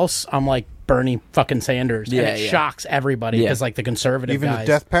everything else, I'm like Bernie fucking Sanders. And it shocks everybody because, like, the conservative Even guys.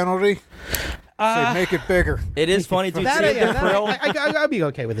 the death penalty. Say, make it bigger. It is funny, dude. I'd be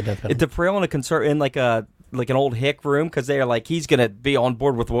okay with the death penalty. DePrill in like an old hick room because they're like he's gonna be on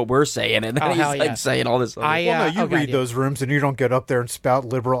board with what we're saying, and then he's like saying all this. Well, no, you read those rooms and you don't get up there and spout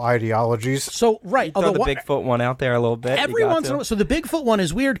liberal ideologies. So right, throw the Bigfoot one out there a little bit. Every once in a while. So the Bigfoot one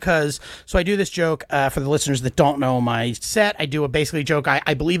is weird because I do this joke for the listeners that don't know my set. I do a basically joke.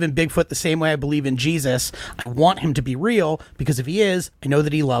 I believe in Bigfoot the same way I believe in Jesus. I want him to be real because if he is, I know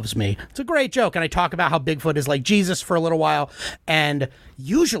that he loves me. It's a great joke, and I talk about how Bigfoot is like Jesus for a little while, and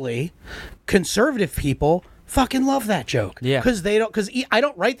usually conservative people fucking love that joke. Yeah. Because I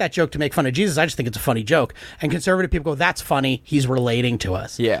don't write that joke to make fun of Jesus. I just think it's a funny joke. And conservative people go, that's funny. He's relating to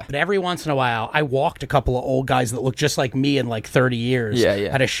us. Yeah. But every once in a while, I walked a couple of old guys that looked just like me in like 30 years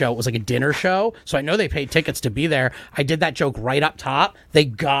at a show. It was like a dinner show. So I know they paid tickets to be there. I did that joke right up top. They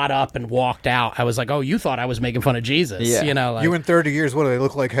got up and walked out. I was like, oh, you thought I was making fun of Jesus. Yeah. You in 30 years, what do they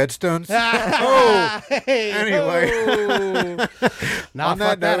look like, headstones? Anyway. On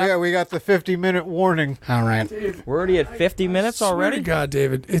that note, we got the 50-minute warning. All right. We're already at 50 minutes already. Swear to God,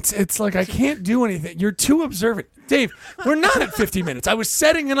 David, it's like I can't do anything. You're too observant. Dave, we're not at 50 minutes. I was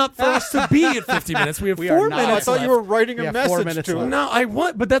setting it up for us to be at 50 minutes. We have 4 minutes I thought left. you were writing a 4 message minutes to left. it. No, I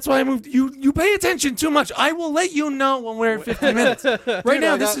want, but that's why I moved. You pay attention too much. I will let you know when we're at 50 minutes. Right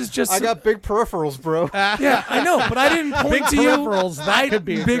now, this is just. I got big peripherals, bro. Yeah, I know, but I didn't point to you. Peripherals, that could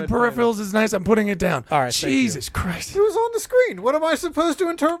be a big good peripherals is nice. I'm putting it down. All right, thank you. Jesus Christ. It was on the screen. What am I supposed to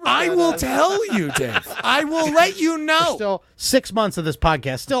interpret? I that will as? tell you, Dave. I will let you know. Still 6 months of this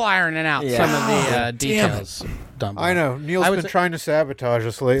podcast, still ironing out some of the details. Dunbar. I know. Neil's been trying to sabotage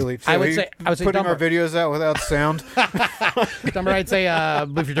us lately. Too. I would say putting Dunbar. our videos out without sound. Dunbar, I'd say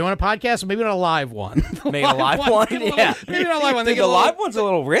if you're doing a podcast, maybe not a live one. Maybe a live one, yeah. Maybe not a live one. The live one's a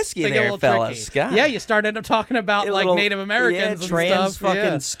little risky they get a there, little fellas. tricky. God. Yeah, you start end up talking about like Native Americans and trans stuff.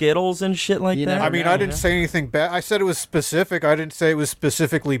 fucking Skittles and shit like that. never I mean, I didn't say anything bad. I said it was specific. I didn't say it was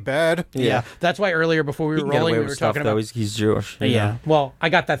specifically bad. Yeah. That's why earlier before we He were can get rolling, away we with were stuff, talking though. about. He's Jewish. you Yeah. know? Well, I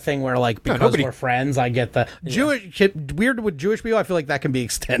got that thing where like because nobody- we're friends, I get the Jewish. Weird with Jewish people. I feel like that can be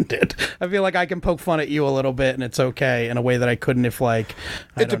extended. I feel like I can poke fun at you a little bit, and it's okay in a way that I couldn't if like.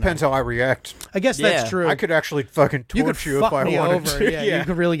 It depends how I react. I guess that's true. I could actually fucking you could torch you fuck if I me wanted over. to. Yeah, you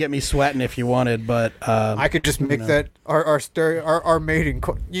could really get me sweating if you wanted, but I could just make that our mating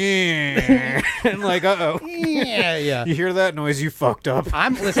call. Yeah. And like, uh-oh. yeah. You hear that noise, you fucked up.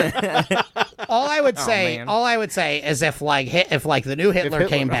 Listen. All I would say is if the new Hitler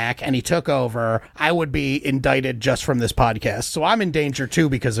came back and he took over, I would be indicted just from this podcast. So I'm in danger too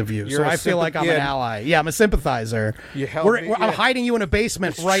because of you. So I feel like I'm an ally. Yeah, I'm a sympathizer. You held me, I'm hiding you in a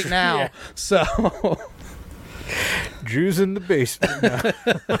basement right now. Yeah. So Jews in the basement.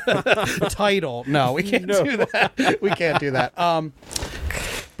 No. title. No, we can't do that. We can't do that.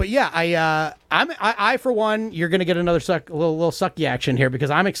 But yeah, I for one, you're gonna get another little sucky action here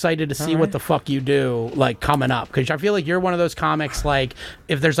because I'm excited to see what the fuck you do like coming up because I feel like you're one of those comics like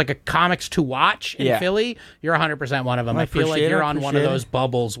if there's like a comics to watch in Philly, you're 100% one of them. I feel like you're on one of those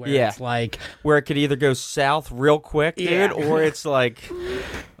bubbles where it's like where it could either go south real quick, dude, or it's like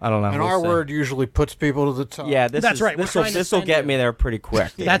I don't know. And We'll our see. word usually puts people to the top. Yeah, That's right. We're This will trying to this will send get you. me there pretty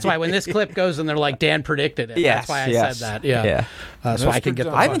quick. That's why when this clip goes and they're like, Dan predicted it. Yes, That's why I yes. said that. Yeah. So I can get the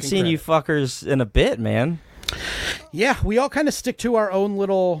Mr. I haven't fucking seen you credit. fuckers in a bit, man. Yeah, we all kind of stick to our own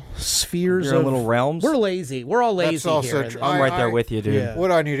little spheres Your of little realms. We're lazy. We're all lazy That's also here. true. I'm right there I- with you, dude. Yeah.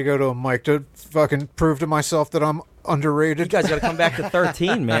 What I need to go to a mic to fucking prove to myself that I'm underrated. You guys got to come back to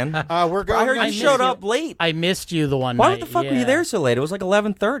 13, man. We're going. I heard you next showed week. up late. I missed you the one Why night. the fuck were yeah. you there so late? It was like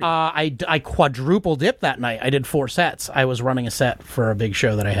 11:30. I quadruple dipped that night. I did 4 sets. I was running a set for a big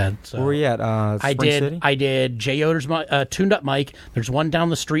show that I had. So. Where were you at? I Spring did. City? I did Jay Yoder's tuned up mic. There's one down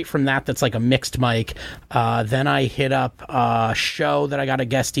the street from that's like a mixed mic. Then I hit up a show that I got a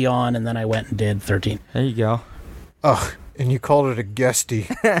guestie on, and then I went and did 13. There you go. Ugh, and you called it a guestie,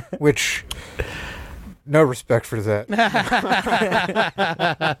 which. No respect for that.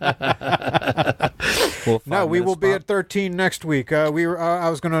 No, we will be at 13 next week. I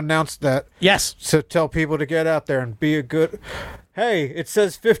was going to announce that. Yes. To tell people to get out there and be a good. Hey, it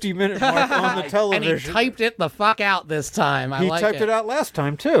says 50-minute mark on the And television. he typed it the fuck out this time. I He like typed it out last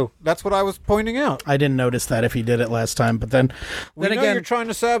time too. That's what I was pointing out. I didn't notice that if he did it last time, but then We know again, you're trying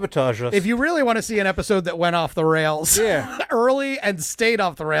to sabotage us. if you really want to see an episode that went off the rails, Yeah. early and stayed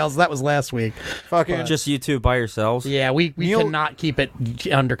off the rails, that was last week. fucking, Just you two by yourselves. Yeah, we Neil- cannot keep it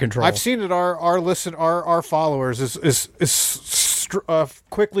under control. I've seen that our followers is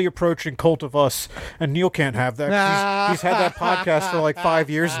quickly approaching cult of us, and Neil can't have that. 'Cause he's had that podcast for like 5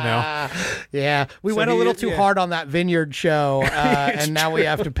 years now. Yeah, we So went a he- little too yeah. hard on that Vineyard show, and now we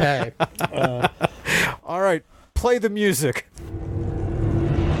have to pay. All right, play the music.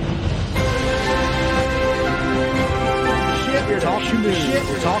 Shit, we're talking news. Shit,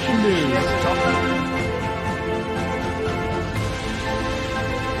 we're talking news.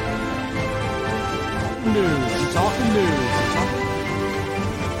 Talking news.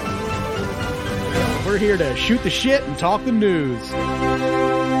 We're here to shoot the shit and talk the news.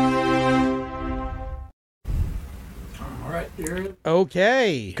 All right, here.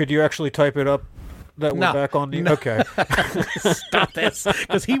 Okay. Could you actually type it up? That we're No. back on the okay. Stop this,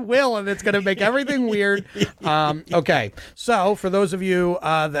 because he will, and it's going to make everything weird. Okay, so for those of you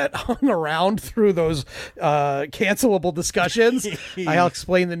that hung around through those cancelable discussions, I'll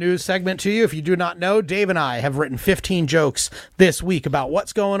explain the news segment to you. If you do not know, Dave and I have written 15 jokes this week about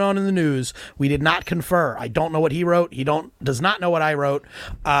what's going on in the news. We did not confer. I don't know what he wrote. He does not know what I wrote.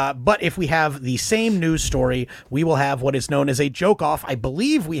 But if we have the same news story, we will have what is known as a joke off. I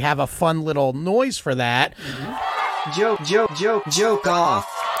believe we have a fun little noise for that. Joke off.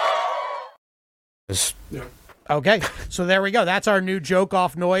 Okay, so there we go. That's our new joke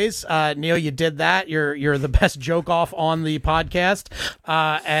off noise. Neil, you did that. You're the best joke off on the podcast.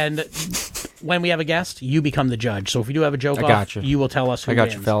 And when we have a guest, you become the judge. So if we do have a joke I off, got you. you will tell us who I got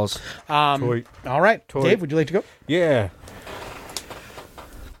wins. you, fellas. Toy. All right, Toy. Dave, would you like to go? Yeah.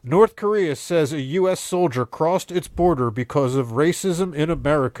 North Korea says a U.S. soldier crossed its border because of racism in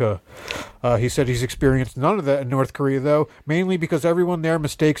America. He said he's experienced none of that in North Korea, though, mainly because everyone there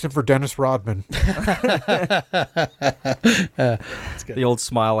mistakes him for Dennis Rodman. The old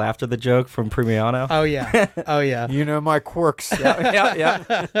smile after the joke from Premiano. Oh yeah, oh yeah. You know my quirks.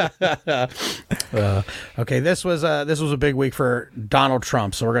 yeah. Okay, this was a big week for Donald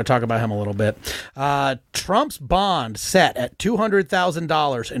Trump, so we're going to talk about him a little bit. Trump's bond set at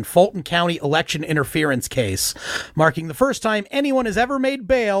 $200,000 in Fulton County election interference case, marking the first time anyone has ever made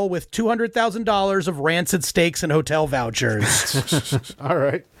bail with $200,000 of rancid steaks and hotel vouchers. All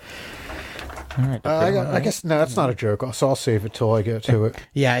right. I guess no, that's not a joke. So I'll save it till I get to it.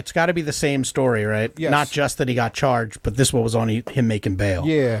 Yeah, it's got to be the same story, right? Yes. Not just that he got charged, but this one was on him making bail.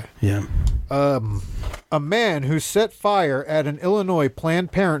 Yeah. Yeah. A man who set fire at an Illinois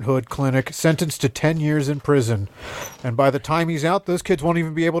Planned Parenthood clinic sentenced to 10 years in prison. And by the time he's out, those kids won't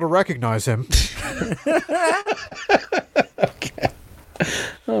even be able to recognize him. Okay.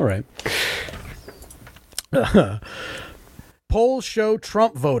 All right. Polls show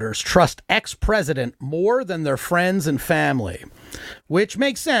Trump voters trust ex-president more than their friends and family, which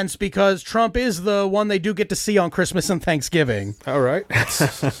makes sense because Trump is the one they do get to see on Christmas and Thanksgiving. All right.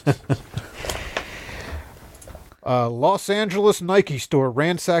 Los Angeles Nike store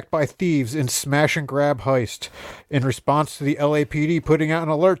ransacked by thieves in smash and grab heist. In response to the LAPD putting out an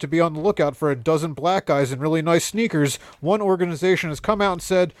alert to be on the lookout for a dozen black guys in really nice sneakers, one organization has come out and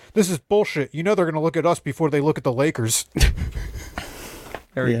said, "This is bullshit. You know they're going to look at us before they look at the Lakers."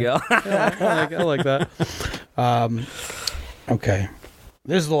 There we go. I like that. Okay.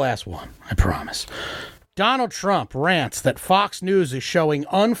 This is the last one, I promise. Donald Trump rants that Fox News is showing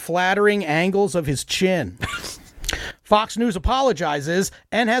unflattering angles of his chin. Fox News apologizes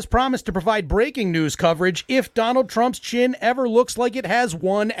and has promised to provide breaking news coverage if Donald Trump's chin ever looks like it has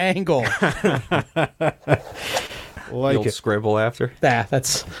one angle. You'll scribble after. Yeah,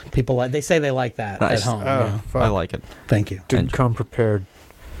 that's people like. They say they like that Nice. at home. I like it. Thank you. Didn't come prepared.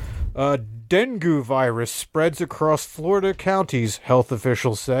 Dengue virus spreads across Florida counties, health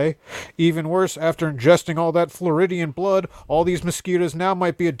officials say. Even worse, after ingesting all that Floridian blood, all these mosquitoes now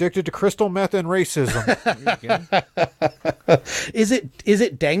might be addicted to crystal meth and racism. Is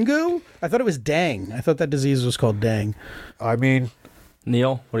it dengue? I thought it was dang. I thought that disease was called dang. I mean,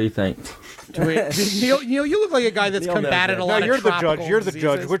 Neil, what do you think? Neil, you look like a guy that's Neil combated a knows lot no, of you're the tropical judge. You're the diseases.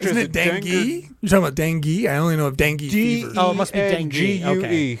 judge. Which Isn't is it dengue? You're talking about dengue? I only know of dengue fever. Oh, it must be dengue. D-N-G-U-E.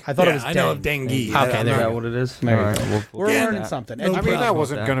 Okay. I thought it was I know of dang. dengue. Okay, Is there that you what it is? There you All right, go. we'll We're get learning that. something. I mean, Education. that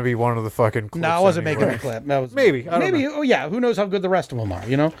wasn't that. going to be one of the fucking clips. No, I wasn't making anyway. a clip. That was Maybe. I don't know. Oh yeah. Who knows how good the rest of them are?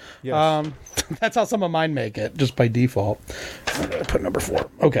 You know. Yes. That's how some of mine make it, just by default. I'm gonna put number 4.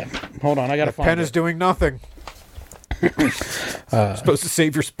 Okay, hold on. I gotta find Pen it. is doing nothing. Supposed to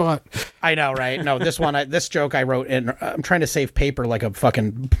save your spot. I know, right? No, this joke I wrote, and I'm trying to save paper like a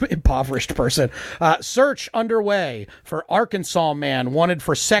fucking impoverished person. Search underway for Arkansas man wanted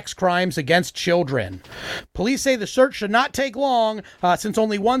for sex crimes against children. Police say the search should not take long, since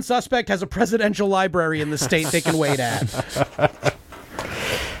only one suspect has a presidential library in the state they can wait at.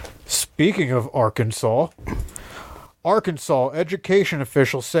 Speaking of Arkansas education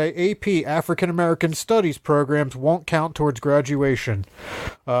officials say AP African American Studies programs won't count towards graduation.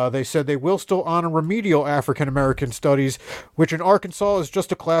 They said they will still honor remedial African American Studies, which in Arkansas is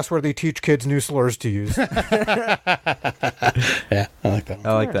just a class where they teach kids new slurs to use. Yeah, I like that one.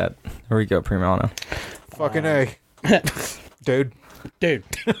 I like that. Here we go, Primano. Fucking A. Dude.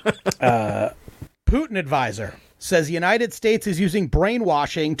 Putin advisor says the United States is using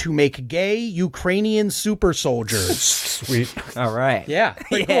brainwashing to make gay Ukrainian super soldiers. Sweet. All right. Yeah,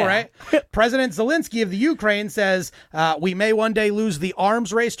 pretty cool, right? President Zelensky of the Ukraine says, we may one day lose the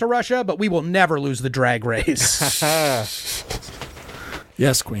arms race to Russia, but we will never lose the drag race.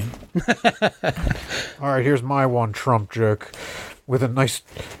 Yes, Queen. All right, here's my one Trump joke with a nice,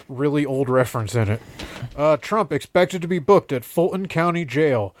 really old reference in it. Trump expected to be booked at Fulton County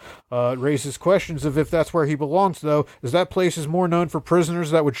Jail. It raises questions of if that's where he belongs, though, as that place is more known for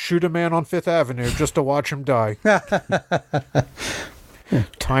prisoners that would shoot a man on Fifth Avenue just to watch him die.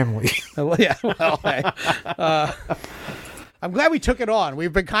 Timely. Yeah, well, hey, I'm glad we took it on.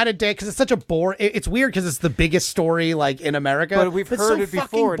 We've been kind of because it's such a bore. It's weird because it's the biggest story like in America. But we've It's heard so it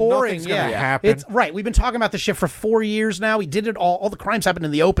before. fucking boring. Nothing's gonna happen. It's right. We've been talking about this shit for 4 years now. We did it all. All the crimes happened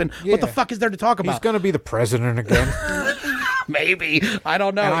in the open. Yeah. What the fuck is there to talk about? He's going to be the president again. Maybe. I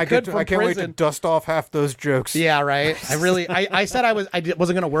don't know. And He I could can't from wait to prison. dust off half those jokes. Yeah, right. I said I wasn't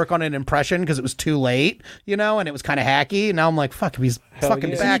going to work on an impression because it was too late, and it was kind of hacky. And now I'm like, fuck, he's fucking yeah.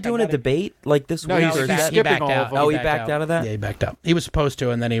 back. Is he back. doing a debate like this No, week? he's or is that- skipping backed all out. of them. Oh, he backed out of that? Yeah, he backed out. He was supposed to,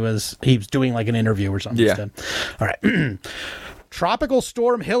 and then he was doing like an interview or something Yeah. instead. All right. Tropical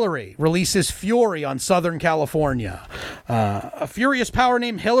storm Hillary releases fury on Southern California. A furious power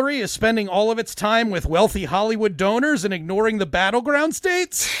named Hillary is spending all of its time with wealthy Hollywood donors and ignoring the battleground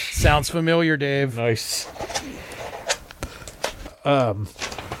states. Sounds familiar, Dave. Nice.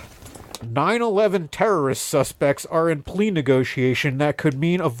 9/11 terrorist suspects are in plea negotiation that could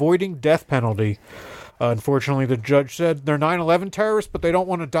mean avoiding death penalty. Unfortunately, the judge said they're 9/11 terrorists, but they don't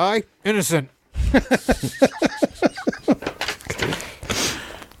want to die. Innocent.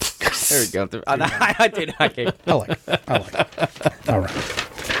 There we go. I did not get. I like it. All right.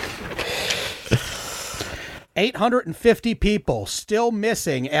 850 people still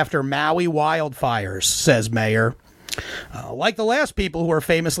missing after Maui wildfires, says mayor. Like the last people who were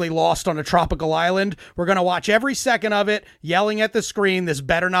famously lost on a tropical island, we're going to watch every second of it, yelling at the screen, this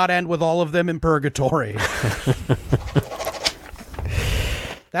better not end with all of them in purgatory.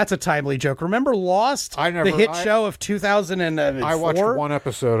 That's a timely joke. Remember Lost? The hit show of 2004? I watched one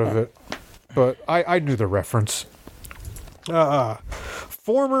episode of it, but I knew the reference.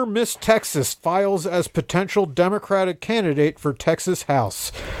 Former Miss Texas files as potential Democratic candidate for Texas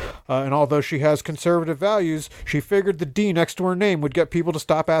House. And although she has conservative values, she figured the D next to her name would get people to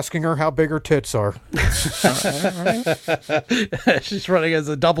stop asking her how big her tits are. She's running as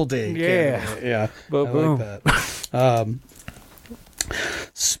a double D. Yeah. candidate. Yeah. Boom. Like that.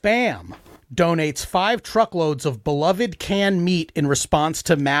 Spam donates 5 truckloads of beloved canned meat in response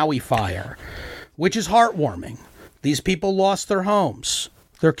to Maui fire, which is heartwarming. These people lost their homes.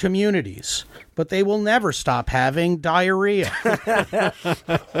 They're communities, but they will never stop having diarrhea. All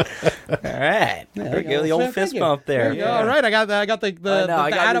right. There we go. The old fist bump there. Yeah. All right, I got the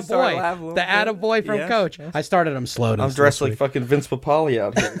attaboy. The attaboy from Coach. I started him slow. I'm dressed like fucking Vince Papale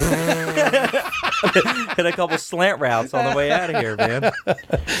out here. Hit a couple slant routes on the way out of here, man.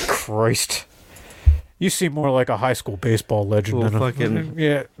 Christ. You seem more like a high school baseball legend than fucking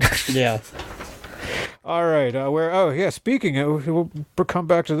yeah. Yeah. All right. Speaking of, we'll come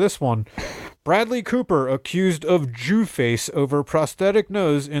back to this one. Bradley Cooper accused of JooFace over prosthetic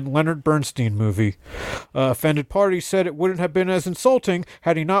nose in Leonard Bernstein movie. Offended party said it wouldn't have been as insulting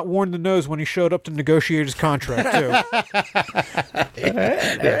had he not worn the nose when he showed up to negotiate his contract too.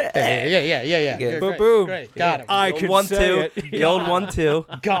 Yeah. Boom, boom. Great. Got him. I can say it. The old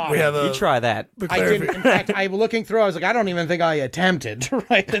 1-2. God. We have You try that. I didn't. In fact, I'm looking through. I was like, I don't even think I attempted to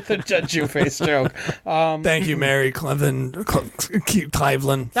write the JooFace joke. Thank you, Mary Cleveland.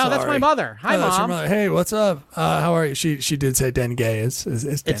 Cleveland. No, that's my mother. Hi, That's your Mom. mother. Hey, what's up? How are you? She did say Denge. It's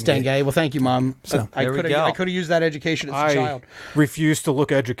Denge. Well, thank you, Mom. There we I go. could have used that education as a I child. refuse to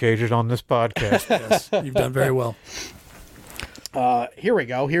look educated on this podcast. Yes, you've done very well. Here we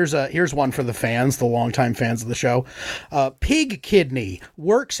go. Here's one for the fans, the longtime fans of the show. Pig kidney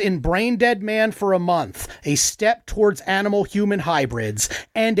works in brain dead man for a month, a step towards animal-human hybrids,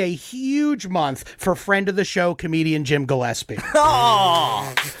 and a huge month for friend of the show, comedian Jim Gillespie.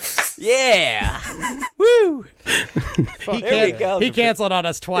 Oh, yeah. Woo. He canceled on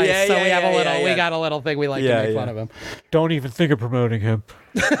us twice, Yeah, so yeah, we have a yeah, little. yeah, We yeah. got a little thing we like Yeah, to make yeah. fun of him. Don't even think of promoting him.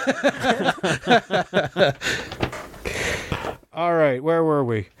 All right, where were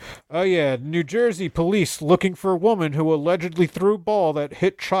we? Oh, yeah, New Jersey police looking for a woman who allegedly threw ball that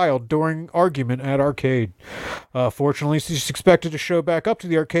hit child during argument at arcade. Fortunately, she's expected to show back up to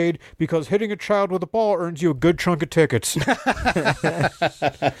the arcade because hitting a child with a ball earns you a good chunk of tickets. In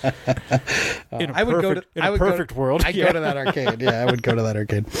I would go to a perfect world. I'd go to that arcade. Yeah, I would go to that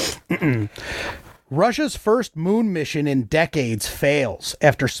arcade. Russia's first moon mission in decades fails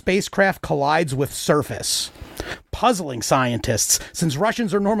after spacecraft collides with surface. Puzzling scientists, since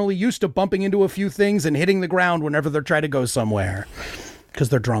Russians are normally used to bumping into a few things and hitting the ground whenever they're trying to go somewhere. Because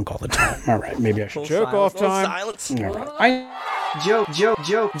they're drunk all the time. All right, maybe I should. Joke off time. Silence.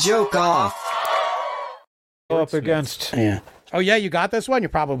 Joke off. Up against. Yeah. Oh, yeah, you got this one? You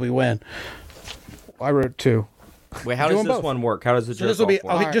probably win. I wrote 2. Wait, how Do does them this both. one work? How does it So this will be,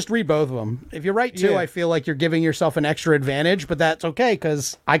 work? just read both of them. If you write 2, Yeah. I feel like you're giving yourself an extra advantage, but that's okay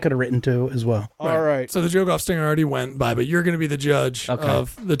because I could have written 2 as well. All right. So the joke off stinger already went by, but you're going to be the judge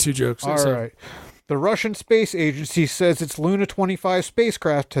of the 2 jokes. All So- right. The Russian Space Agency says its Luna 25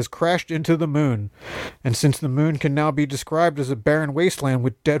 spacecraft has crashed into the moon. And since the moon can now be described as a barren wasteland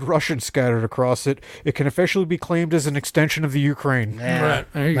with dead Russians scattered across it, it can officially be claimed as an extension of the Ukraine. Right,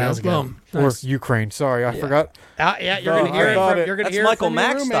 there you That go. was good. Boom. Or Nice. Ukraine. Sorry, I forgot. Yeah, you're No, going to hear I it. thought it- You're going to That's hear Michael it from your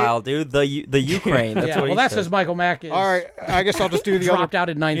Mack roommate. style, dude. The Ukraine. That's Yeah, what well, he that's said. as Michael Mack is. All right, I guess I'll just do the Dropped other. out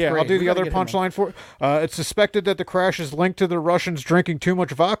in ninth Yeah, I'll grade. do the We're other gonna get him punchline for. It's suspected that the crash is linked to the Russians drinking too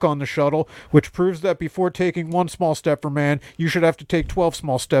much vodka on the shuttle, which proves that before taking one small step for man, you should have to take 12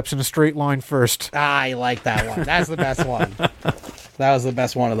 small steps in a straight line first. I like that one. That's the best one. That was the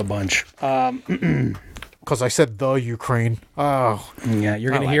best one of the bunch. Because I said the Ukraine. Oh, Yeah,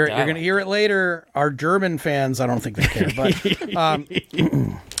 you're gonna hear it. You're gonna hear it later. Our German fans, I don't think they care, but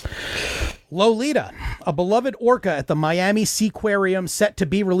Lolita, a beloved orca at the Miami Seaquarium set to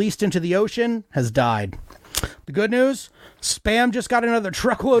be released into the ocean, has died. The good news: Spam just got another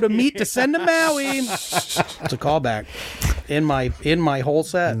truckload of meat to send to Maui. It's a callback in my whole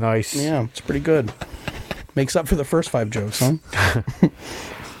set. Nice. Yeah, it's pretty good. Makes up for the first 5 jokes, huh?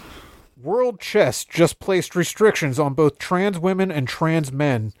 World Chess just placed restrictions on both trans women and trans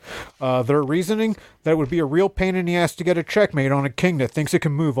men. Their reasoning that it would be a real pain in the ass to get a checkmate on a king that thinks it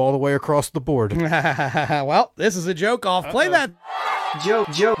can move all the way across the board. Well, this is a joke off. Play that.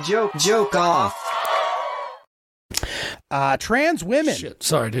 Joke off. Trans women. Shit.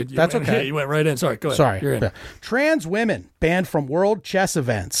 Sorry, dude. That's okay. You went right in. Sorry. Go ahead. Sorry. You're in. Trans women banned from World Chess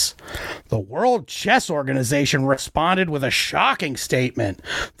events. The World Chess Organization responded with a shocking statement.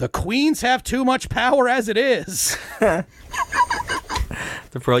 The queens have too much power as it is.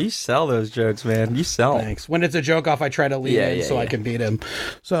 Bro, you sell those jokes, man. You sell 'em. Thanks. When it's a joke off, I try to lean in so I can beat him.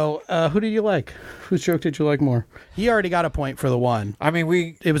 So, who did you like? Whose joke did you like more? He already got a point for the one. I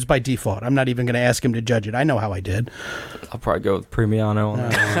mean, It was by default. I'm not even going to ask him to judge it. I know how I did. I'll probably go with Premiano on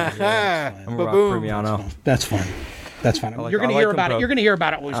that. I'm gonna rock Ba-boom. Premiano. That's fine. That's fine. like- You're going I to hear like about them it. You're going to hear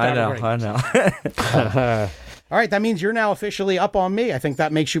about it when we start I recording. know. All right, that means you're now officially up on me. I think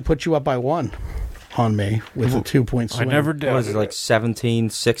that makes you put you up by 1. on me with a 2-point swing. I never What is did. it, like 17,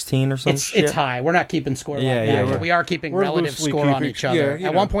 16 or something? It's high. We're not keeping score. Yeah, like yeah, that, yeah. but we are keeping We're relative loosely score on keeping- each other. yeah, you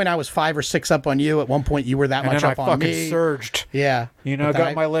At know. one point, I was 5 or 6 up on you. At one point, you were that And much then I up on fucking me. surged. Yeah, You know, But then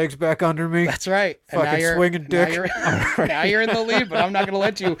got my legs back under me. That's right. And Fucking swinging dick. Now you're, now you're in the lead, but I'm not going to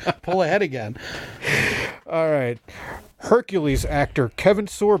let you pull ahead again. All right. Hercules actor Kevin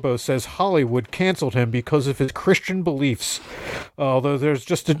Sorbo says Hollywood canceled him because of his Christian beliefs. Although there's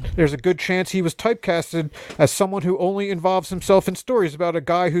a good chance he was typecasted as someone who only involves himself in stories about a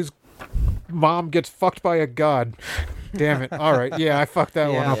guy whose mom gets fucked by a god. Damn it. All right. Yeah, I fucked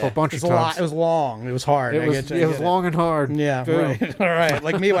that one up a bunch of times. It was long. It was hard. It was long and hard. Yeah, Boom. right. All right.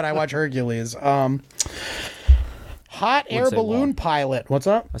 Like me when I watch Hercules. Hot air say balloon long. pilot. What's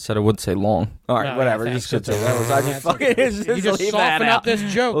up? I said I would say long. All right, No, whatever. yeah, Just thanks. could say that. I just fucking You just leave that soften up out. this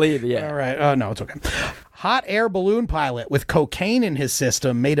joke. Leave, yeah. All right. No, it's okay. Hot air balloon pilot with cocaine in his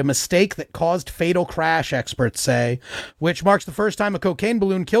system made a mistake that caused fatal crash, experts say, which marks the first time a cocaine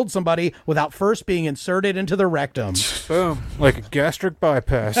balloon killed somebody without first being inserted into the rectum. Boom. Like a gastric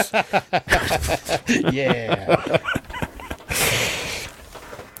bypass. Yeah.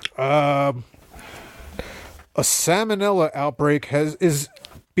 A salmonella outbreak is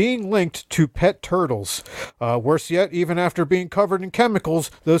being linked to pet turtles. Worse yet, even after being covered in chemicals,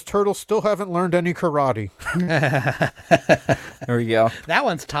 those turtles still haven't learned any karate. There we go. That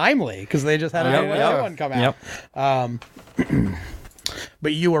one's timely because they just had another yeah. one come out. Yep.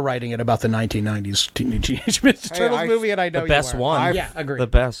 But you were writing it about the 1990s Teenage Mutant Turtles movie, and I know The best you were. one. Yeah, agreed. The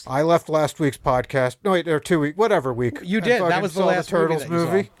best. I left last week's podcast. No, wait, or 2 week, whatever week. You and did. fucking That was the saw last Turtles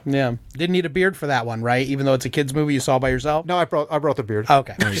movie. That you saw. Yeah. Didn't need a beard for that one, right? Even though it's a kids movie, you saw by yourself. No, I brought the beard.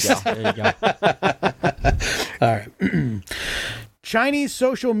 Okay. There you go. There you go. All right. Chinese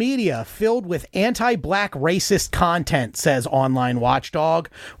social media filled with anti-black racist content, says Online Watchdog,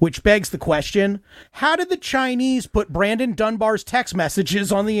 which begs the question, how did the Chinese put Brandon Dunbar's text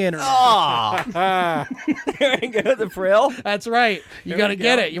messages on the internet? Here we go, the frill. That's right. You got to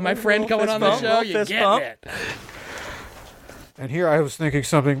get it. You're my friend coming on the bump, show. little You fist get bump. it. And here I was thinking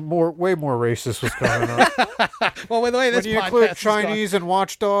something way more racist was coming up. Well, with the way When this you podcast include is Chinese and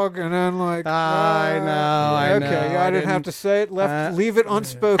Watchdog, and then like, I know, okay, I didn't have to say it. Leave it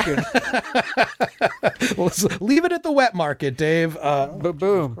unspoken. going, let's leave it at the wet market, Dave. But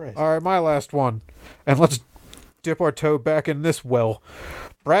boom. All right, my last one, and let's dip our toe back in this well.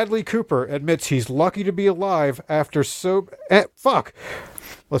 Bradley Cooper admits he's lucky to be alive after fuck.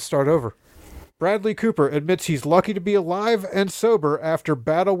 Let's start over. Bradley Cooper admits he's lucky to be alive and sober after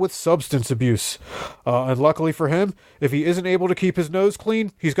battle with substance abuse. And luckily for him, if he isn't able to keep his nose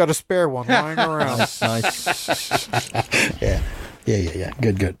clean, he's got a spare one lying around. Nice. Yeah.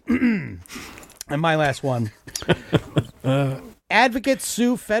 Good. And my last one. Advocates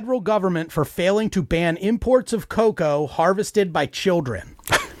sue federal government for failing to ban imports of cocoa harvested by children.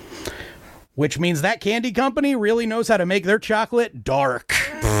 Which means that candy company really knows how to make their chocolate dark.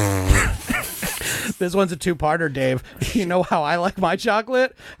 This one's a two-parter, Dave. You know how I like my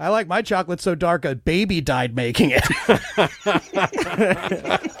chocolate? I like my chocolate so dark a baby died making it.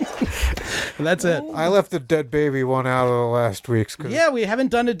 That's it. I left the dead baby one out of the last week's. Yeah, we haven't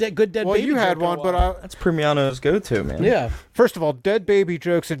done a good dead Well, baby you had joke in a one, while. but That's Premiano's go-to, man. Yeah. first of all, dead baby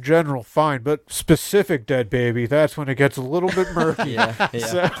jokes in general, fine, but specific dead baby, that's when it gets a little bit murky. Yeah.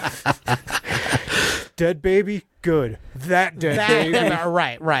 Dead baby, good. That dead baby,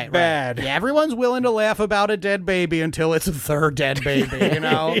 Right. bad. Yeah, everyone's willing to laugh about a dead baby until it's their dead baby, you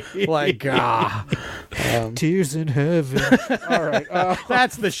know? Like, Tears in heaven. All right.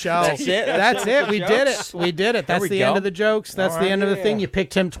 that's the show. That's it? That's it. We did it. Jokes? We did it. That's we the go. end of the jokes. That's the end of the thing. You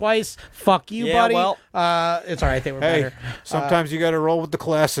picked him twice. Fuck you, Yeah, buddy. well. It's all right. They were Hey, better. sometimes you got to roll with the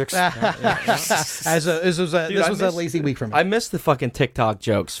classics. This was a lazy week for me. I missed the fucking TikTok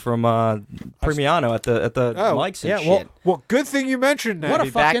jokes from Premiano at the mics and yeah, shit. Well, good thing you mentioned that. what a be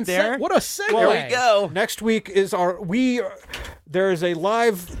back fucking there. what a segue. There we go. Next week is there is a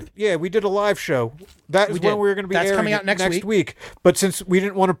live, we did a live show. That is We when did. we were going to be That's airing coming out it next week. But since we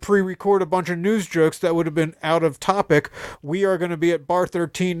didn't want to pre-record a bunch of news jokes that would have been out of topic, we are going to be at Bar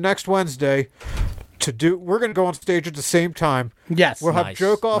 13 next Wednesday. We're going to go on stage at the same time. Yes. We'll have Nice,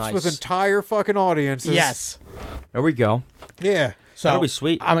 joke-offs with nice. entire fucking audiences. Yes. There we go. Yeah. So That'll be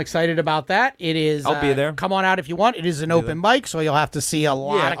sweet. I'm excited about that. It is. I'll be there. Come on out if you want. It is an open mic, so you'll have to see a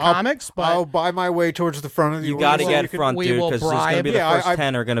lot of comics. But I'll buy my way towards the front of the You got to audience. get front, we dude, will because it's going to be bribe- the first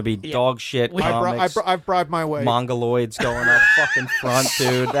 10 are going to be dog shit comics. I've bribed my way. Mongoloids going up fucking front,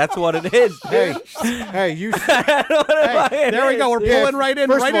 dude. That's what it is. Hey, hey, you there we go. We're pulling right in,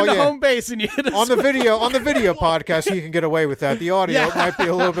 First right of all, into yeah. home base, and you hit us. on the video podcast, he can get away with that. The audio might be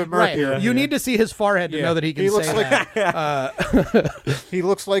a little bit Right. murkier. You need to see his forehead to know that he can He say looks like that. he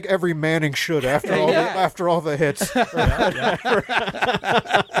looks like every Manning should after all the hits.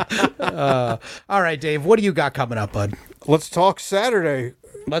 All right, Dave. What do you got coming up, bud? Let's talk Saturday.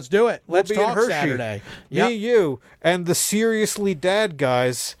 Let's do it. Let's We'll be in talk Hershey. Saturday. Me, you, and the Seriously Dad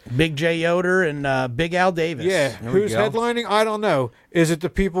guys. Big J Yoder and Big Al Davis. Yeah, we who's go. headlining? I don't know. Is it the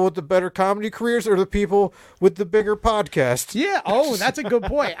people with the better comedy careers or the people with the bigger podcasts? Yeah. Oh, that's a good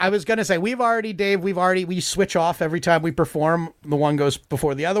point. I was gonna say we switch off every time we perform. The one goes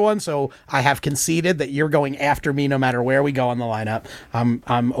before the other one. So I have conceded that you're going after me no matter where we go on the lineup.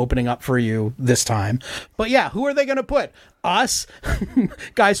 I'm opening up for you this time. But yeah, who are they gonna put? Us,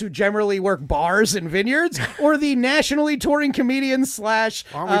 guys who generally work bars and vineyards, or the nationally touring comedian /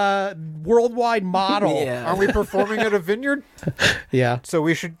 worldwide model? Yeah. Are we performing at a vineyard? Yeah. So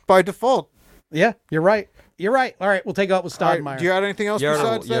we should, by default. Yeah. You're right. You're right. All right, we'll take it up with All right, Stoudemire. do you have anything else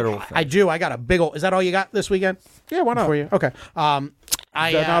besides that? I do. I got a big old. Is that all you got this weekend? Yeah, why not? For you? Okay.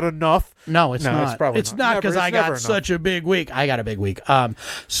 Is that not enough? No, it's No, not. it's probably it's not. not Never- because it's I never got enough. such a big week. I got a big week.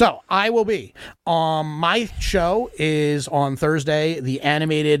 So I will be. My show is on Thursday, the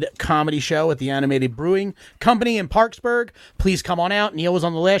animated comedy show at the Animated Brewing Company in Parksburg. Please come on out. Neil was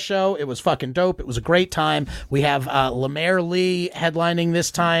on the last show. It was fucking dope. It was a great time. We have Lemaire Lee headlining this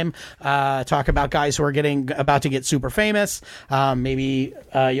time. Talk about guys who are about to get super famous. Maybe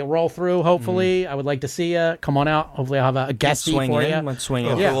you'll roll through. Hopefully, I would like to see you. Come on out. Hopefully, I'll have a guestie Swing for in. you. Swing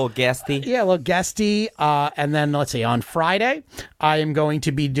in. Yeah. A little guesty. Yeah, a little guesty. And then let's see, on Friday, I am going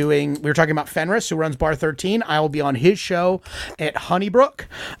to be doing, we were talking about Fenris, who runs Bar 13. I will be on his show at Honeybrook,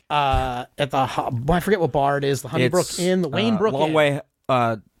 at I forget what bar it is, the Honeybrook Inn, the Waynebrook Long Inn. way.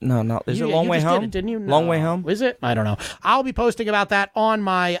 No. Is it Long Way just Home? Did it, didn't you? Long No. Way Home? Is it? I don't know. I'll be posting about that on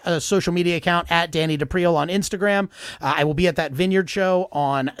my social media account at Danny DePriel on Instagram. I will be at that Vineyard show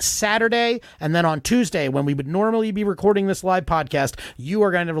on Saturday. And then on Tuesday, when we would normally be recording this live podcast, you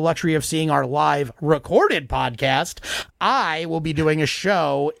are going to have the luxury of seeing our live recorded podcast. I will be doing a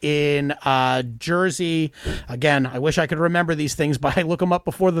show in Jersey. Again, I wish I could remember these things, but I look them up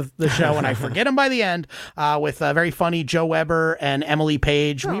before the show and I forget them by the end, with very funny Joe Weber and Emily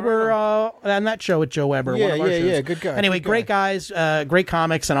Page. We were on that show with Joe Weber. Yeah, one of our shows. yeah, good guy. Anyway, good guy. great guys, great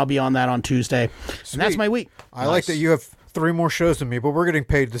comics, and I'll be on that on Tuesday. And that's Sweet. my week. I like that you have 3 more shows than me, but we're getting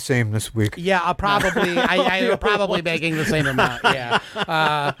paid the same this week. Yeah, I'll probably I'm probably making the same amount.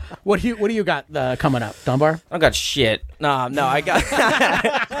 Yeah. What do you got coming up, Dunbar? I got shit. No, I got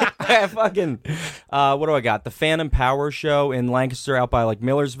I have fucking what do I got? The Phantom Power show in Lancaster out by like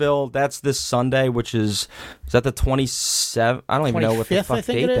Millersville. That's this Sunday, which is that the 27th? I don't even know what the 25th, I fuck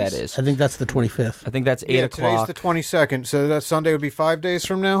think date it that is. is. I think that's the 25th. I think that's 8 Yeah, o'clock. today's the 22nd, so that Sunday would be 5 days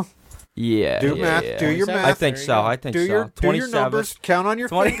from now. Yeah. Do yeah, math. yeah. Do your math. I think There you so. go. I think Do so. your 27th. numbers. Count on your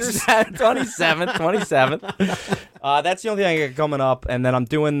fingers. 27th. That's the only thing I got coming up, and then I'm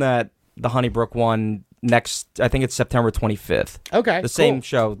doing the Honeybrook one next. I think it's September 25th. Okay. The same cool.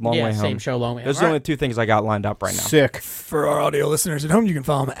 show, Long Yeah, Way Home. same show, Long Way Home. Those are the only 2 things I got lined up right now. Sick. For our audio listeners at home, you can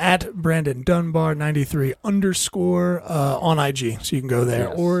follow him at Brandon Dunbar 93 _ on IG. So you can go there.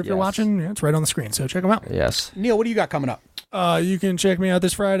 Yes, or if you're yes. watching, it's right on the screen. So check him out. Yes. Neil, what do you got coming up? You can check me out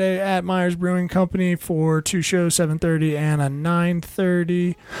this Friday at Myers Brewing Company for 2 shows, 7:30 and a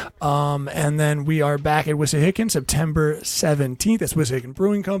 9:30. And then we are back at Wissahickon September 17th. That's Wissahickon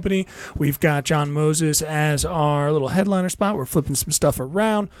Brewing Company. We've got John Moses as our little headliner spot. We're flipping some stuff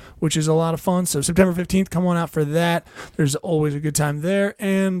around, which is a lot of fun. So September 15th, come on out for that. There's always a good time there.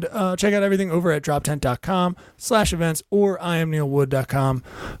 And check out everything over at droptent.com/events or iamneilwood.com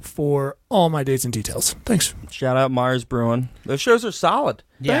for all my dates and details. Thanks. Shout out Myers Brewing. Those shows are solid.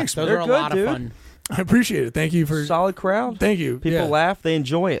 Yeah, Thanks, those they're are a good, lot dude. of fun. I appreciate it. Thank you for. Solid crowd. Thank you. People Yeah. laugh. They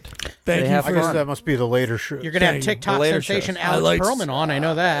enjoy it. Thank They you have I for. guess fun. that must be the later show. You're going to have Thank you. TikTok The later sensation shows. I Alex liked- Perlman on. I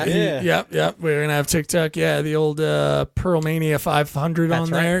know that. Yep. We're gonna have TikTok. Yeah, the old Pearlmania 500 That's on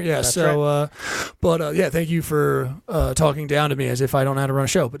right. there. Yeah. That's So, yeah. Thank you for talking down to me as if I don't know how to run a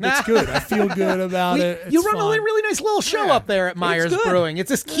show, but it's good. I feel good about it. You It's run a fun. really nice little show up there at Myers good. Brewing. It's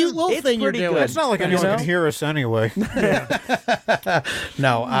this cute little It's thing you're pretty doing. good. It's not like anyone can hear us anyway.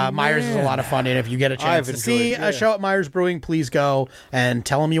 No, Myers is a lot of fun, and if you get a chance I've to enjoyed see it, a show at Myers Brewing, please go and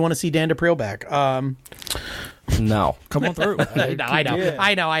tell them you want to see Danny and April back. No. Come on through. I know.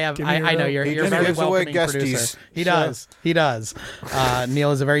 You're a very gives away welcoming guesties. producer. He does.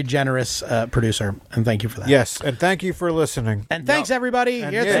 Neil is a very generous producer, and thank you for that. Yes, and thank you for listening. And thanks everybody.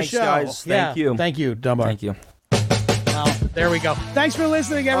 And Here's the thanks, show. guys. Thank you. Thank you, Dunbar. Thank you. Well, there we go. Thanks for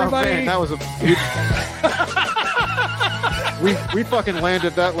listening, everybody. Oh, man, that was a. we fucking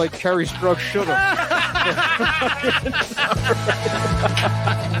landed that like Kerry Strug should have.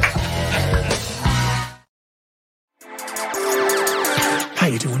 How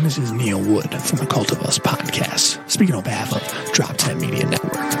you doing? This is Neil Wood from the Cult of Us podcast, speaking on behalf of Drop 10 Media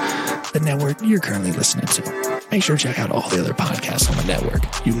Network, the network you're currently listening to. Make sure to check out all the other podcasts on the network.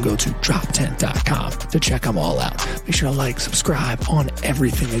 You can go to drop10.com to check them all out. Make sure to like, subscribe on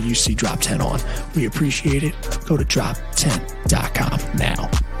everything that you see Drop 10 on. We appreciate it. Go to drop10.com now.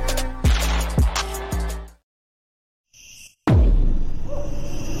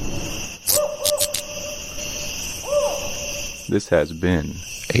 This has been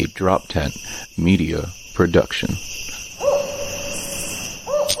a Drop 10 Media production.